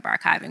own web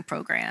archiving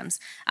programs.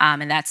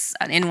 And that's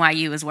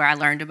NYU is where I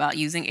learned about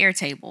using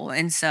Airtable.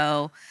 And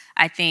so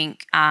I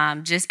think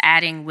just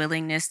adding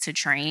willingness to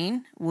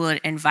train would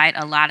invite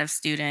a lot of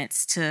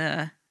students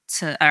or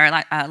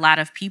a lot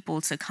of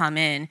people to come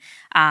in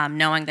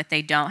knowing that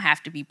they don't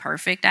have to be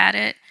perfect at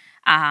it.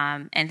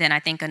 And then I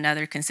think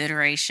another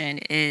consideration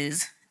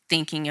is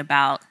thinking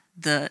about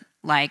the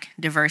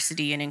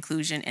diversity and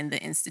inclusion in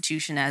the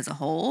institution as a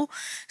whole.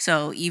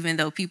 So even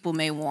though people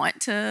may want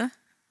to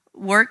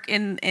work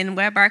in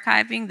web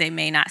archiving, they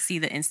may not see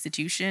the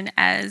institution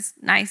as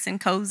nice and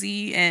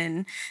cozy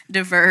and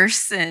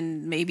diverse,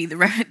 and maybe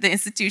the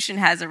institution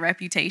has a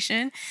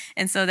reputation.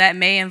 And so that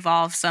may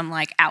involve some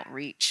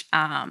outreach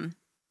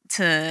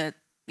to,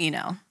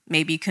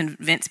 maybe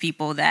convince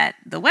people that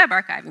the web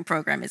archiving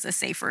program is a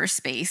safer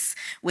space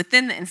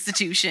within the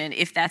institution,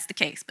 if that's the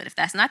case. But if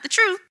that's not the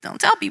truth,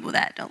 don't tell people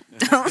that.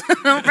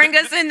 Don't bring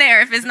us in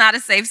there if it's not a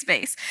safe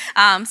space.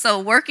 So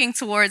working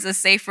towards a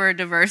safer,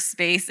 diverse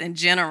space in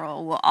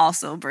general will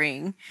also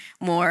bring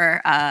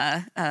more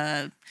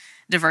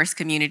diverse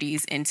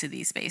communities into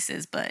these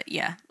spaces. But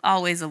yeah,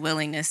 always a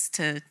willingness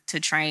to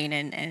train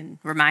and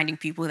reminding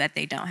people that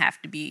they don't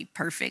have to be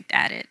perfect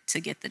at it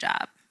to get the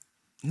job.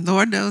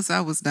 Lord knows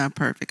I was not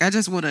perfect. I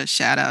just want to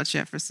shout out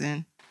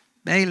Jefferson,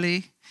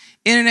 Bailey,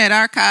 Internet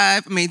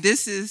Archive.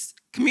 this is,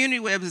 Community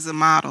Web is a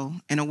model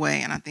in a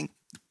way, and I think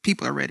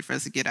people are ready for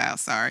us to get out,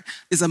 sorry.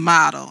 It's a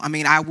model.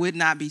 I would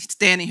not be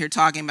standing here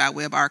talking about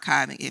web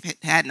archiving if it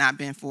had not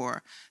been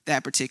for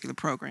that particular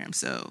program.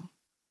 So,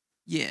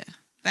 yeah,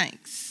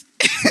 thanks.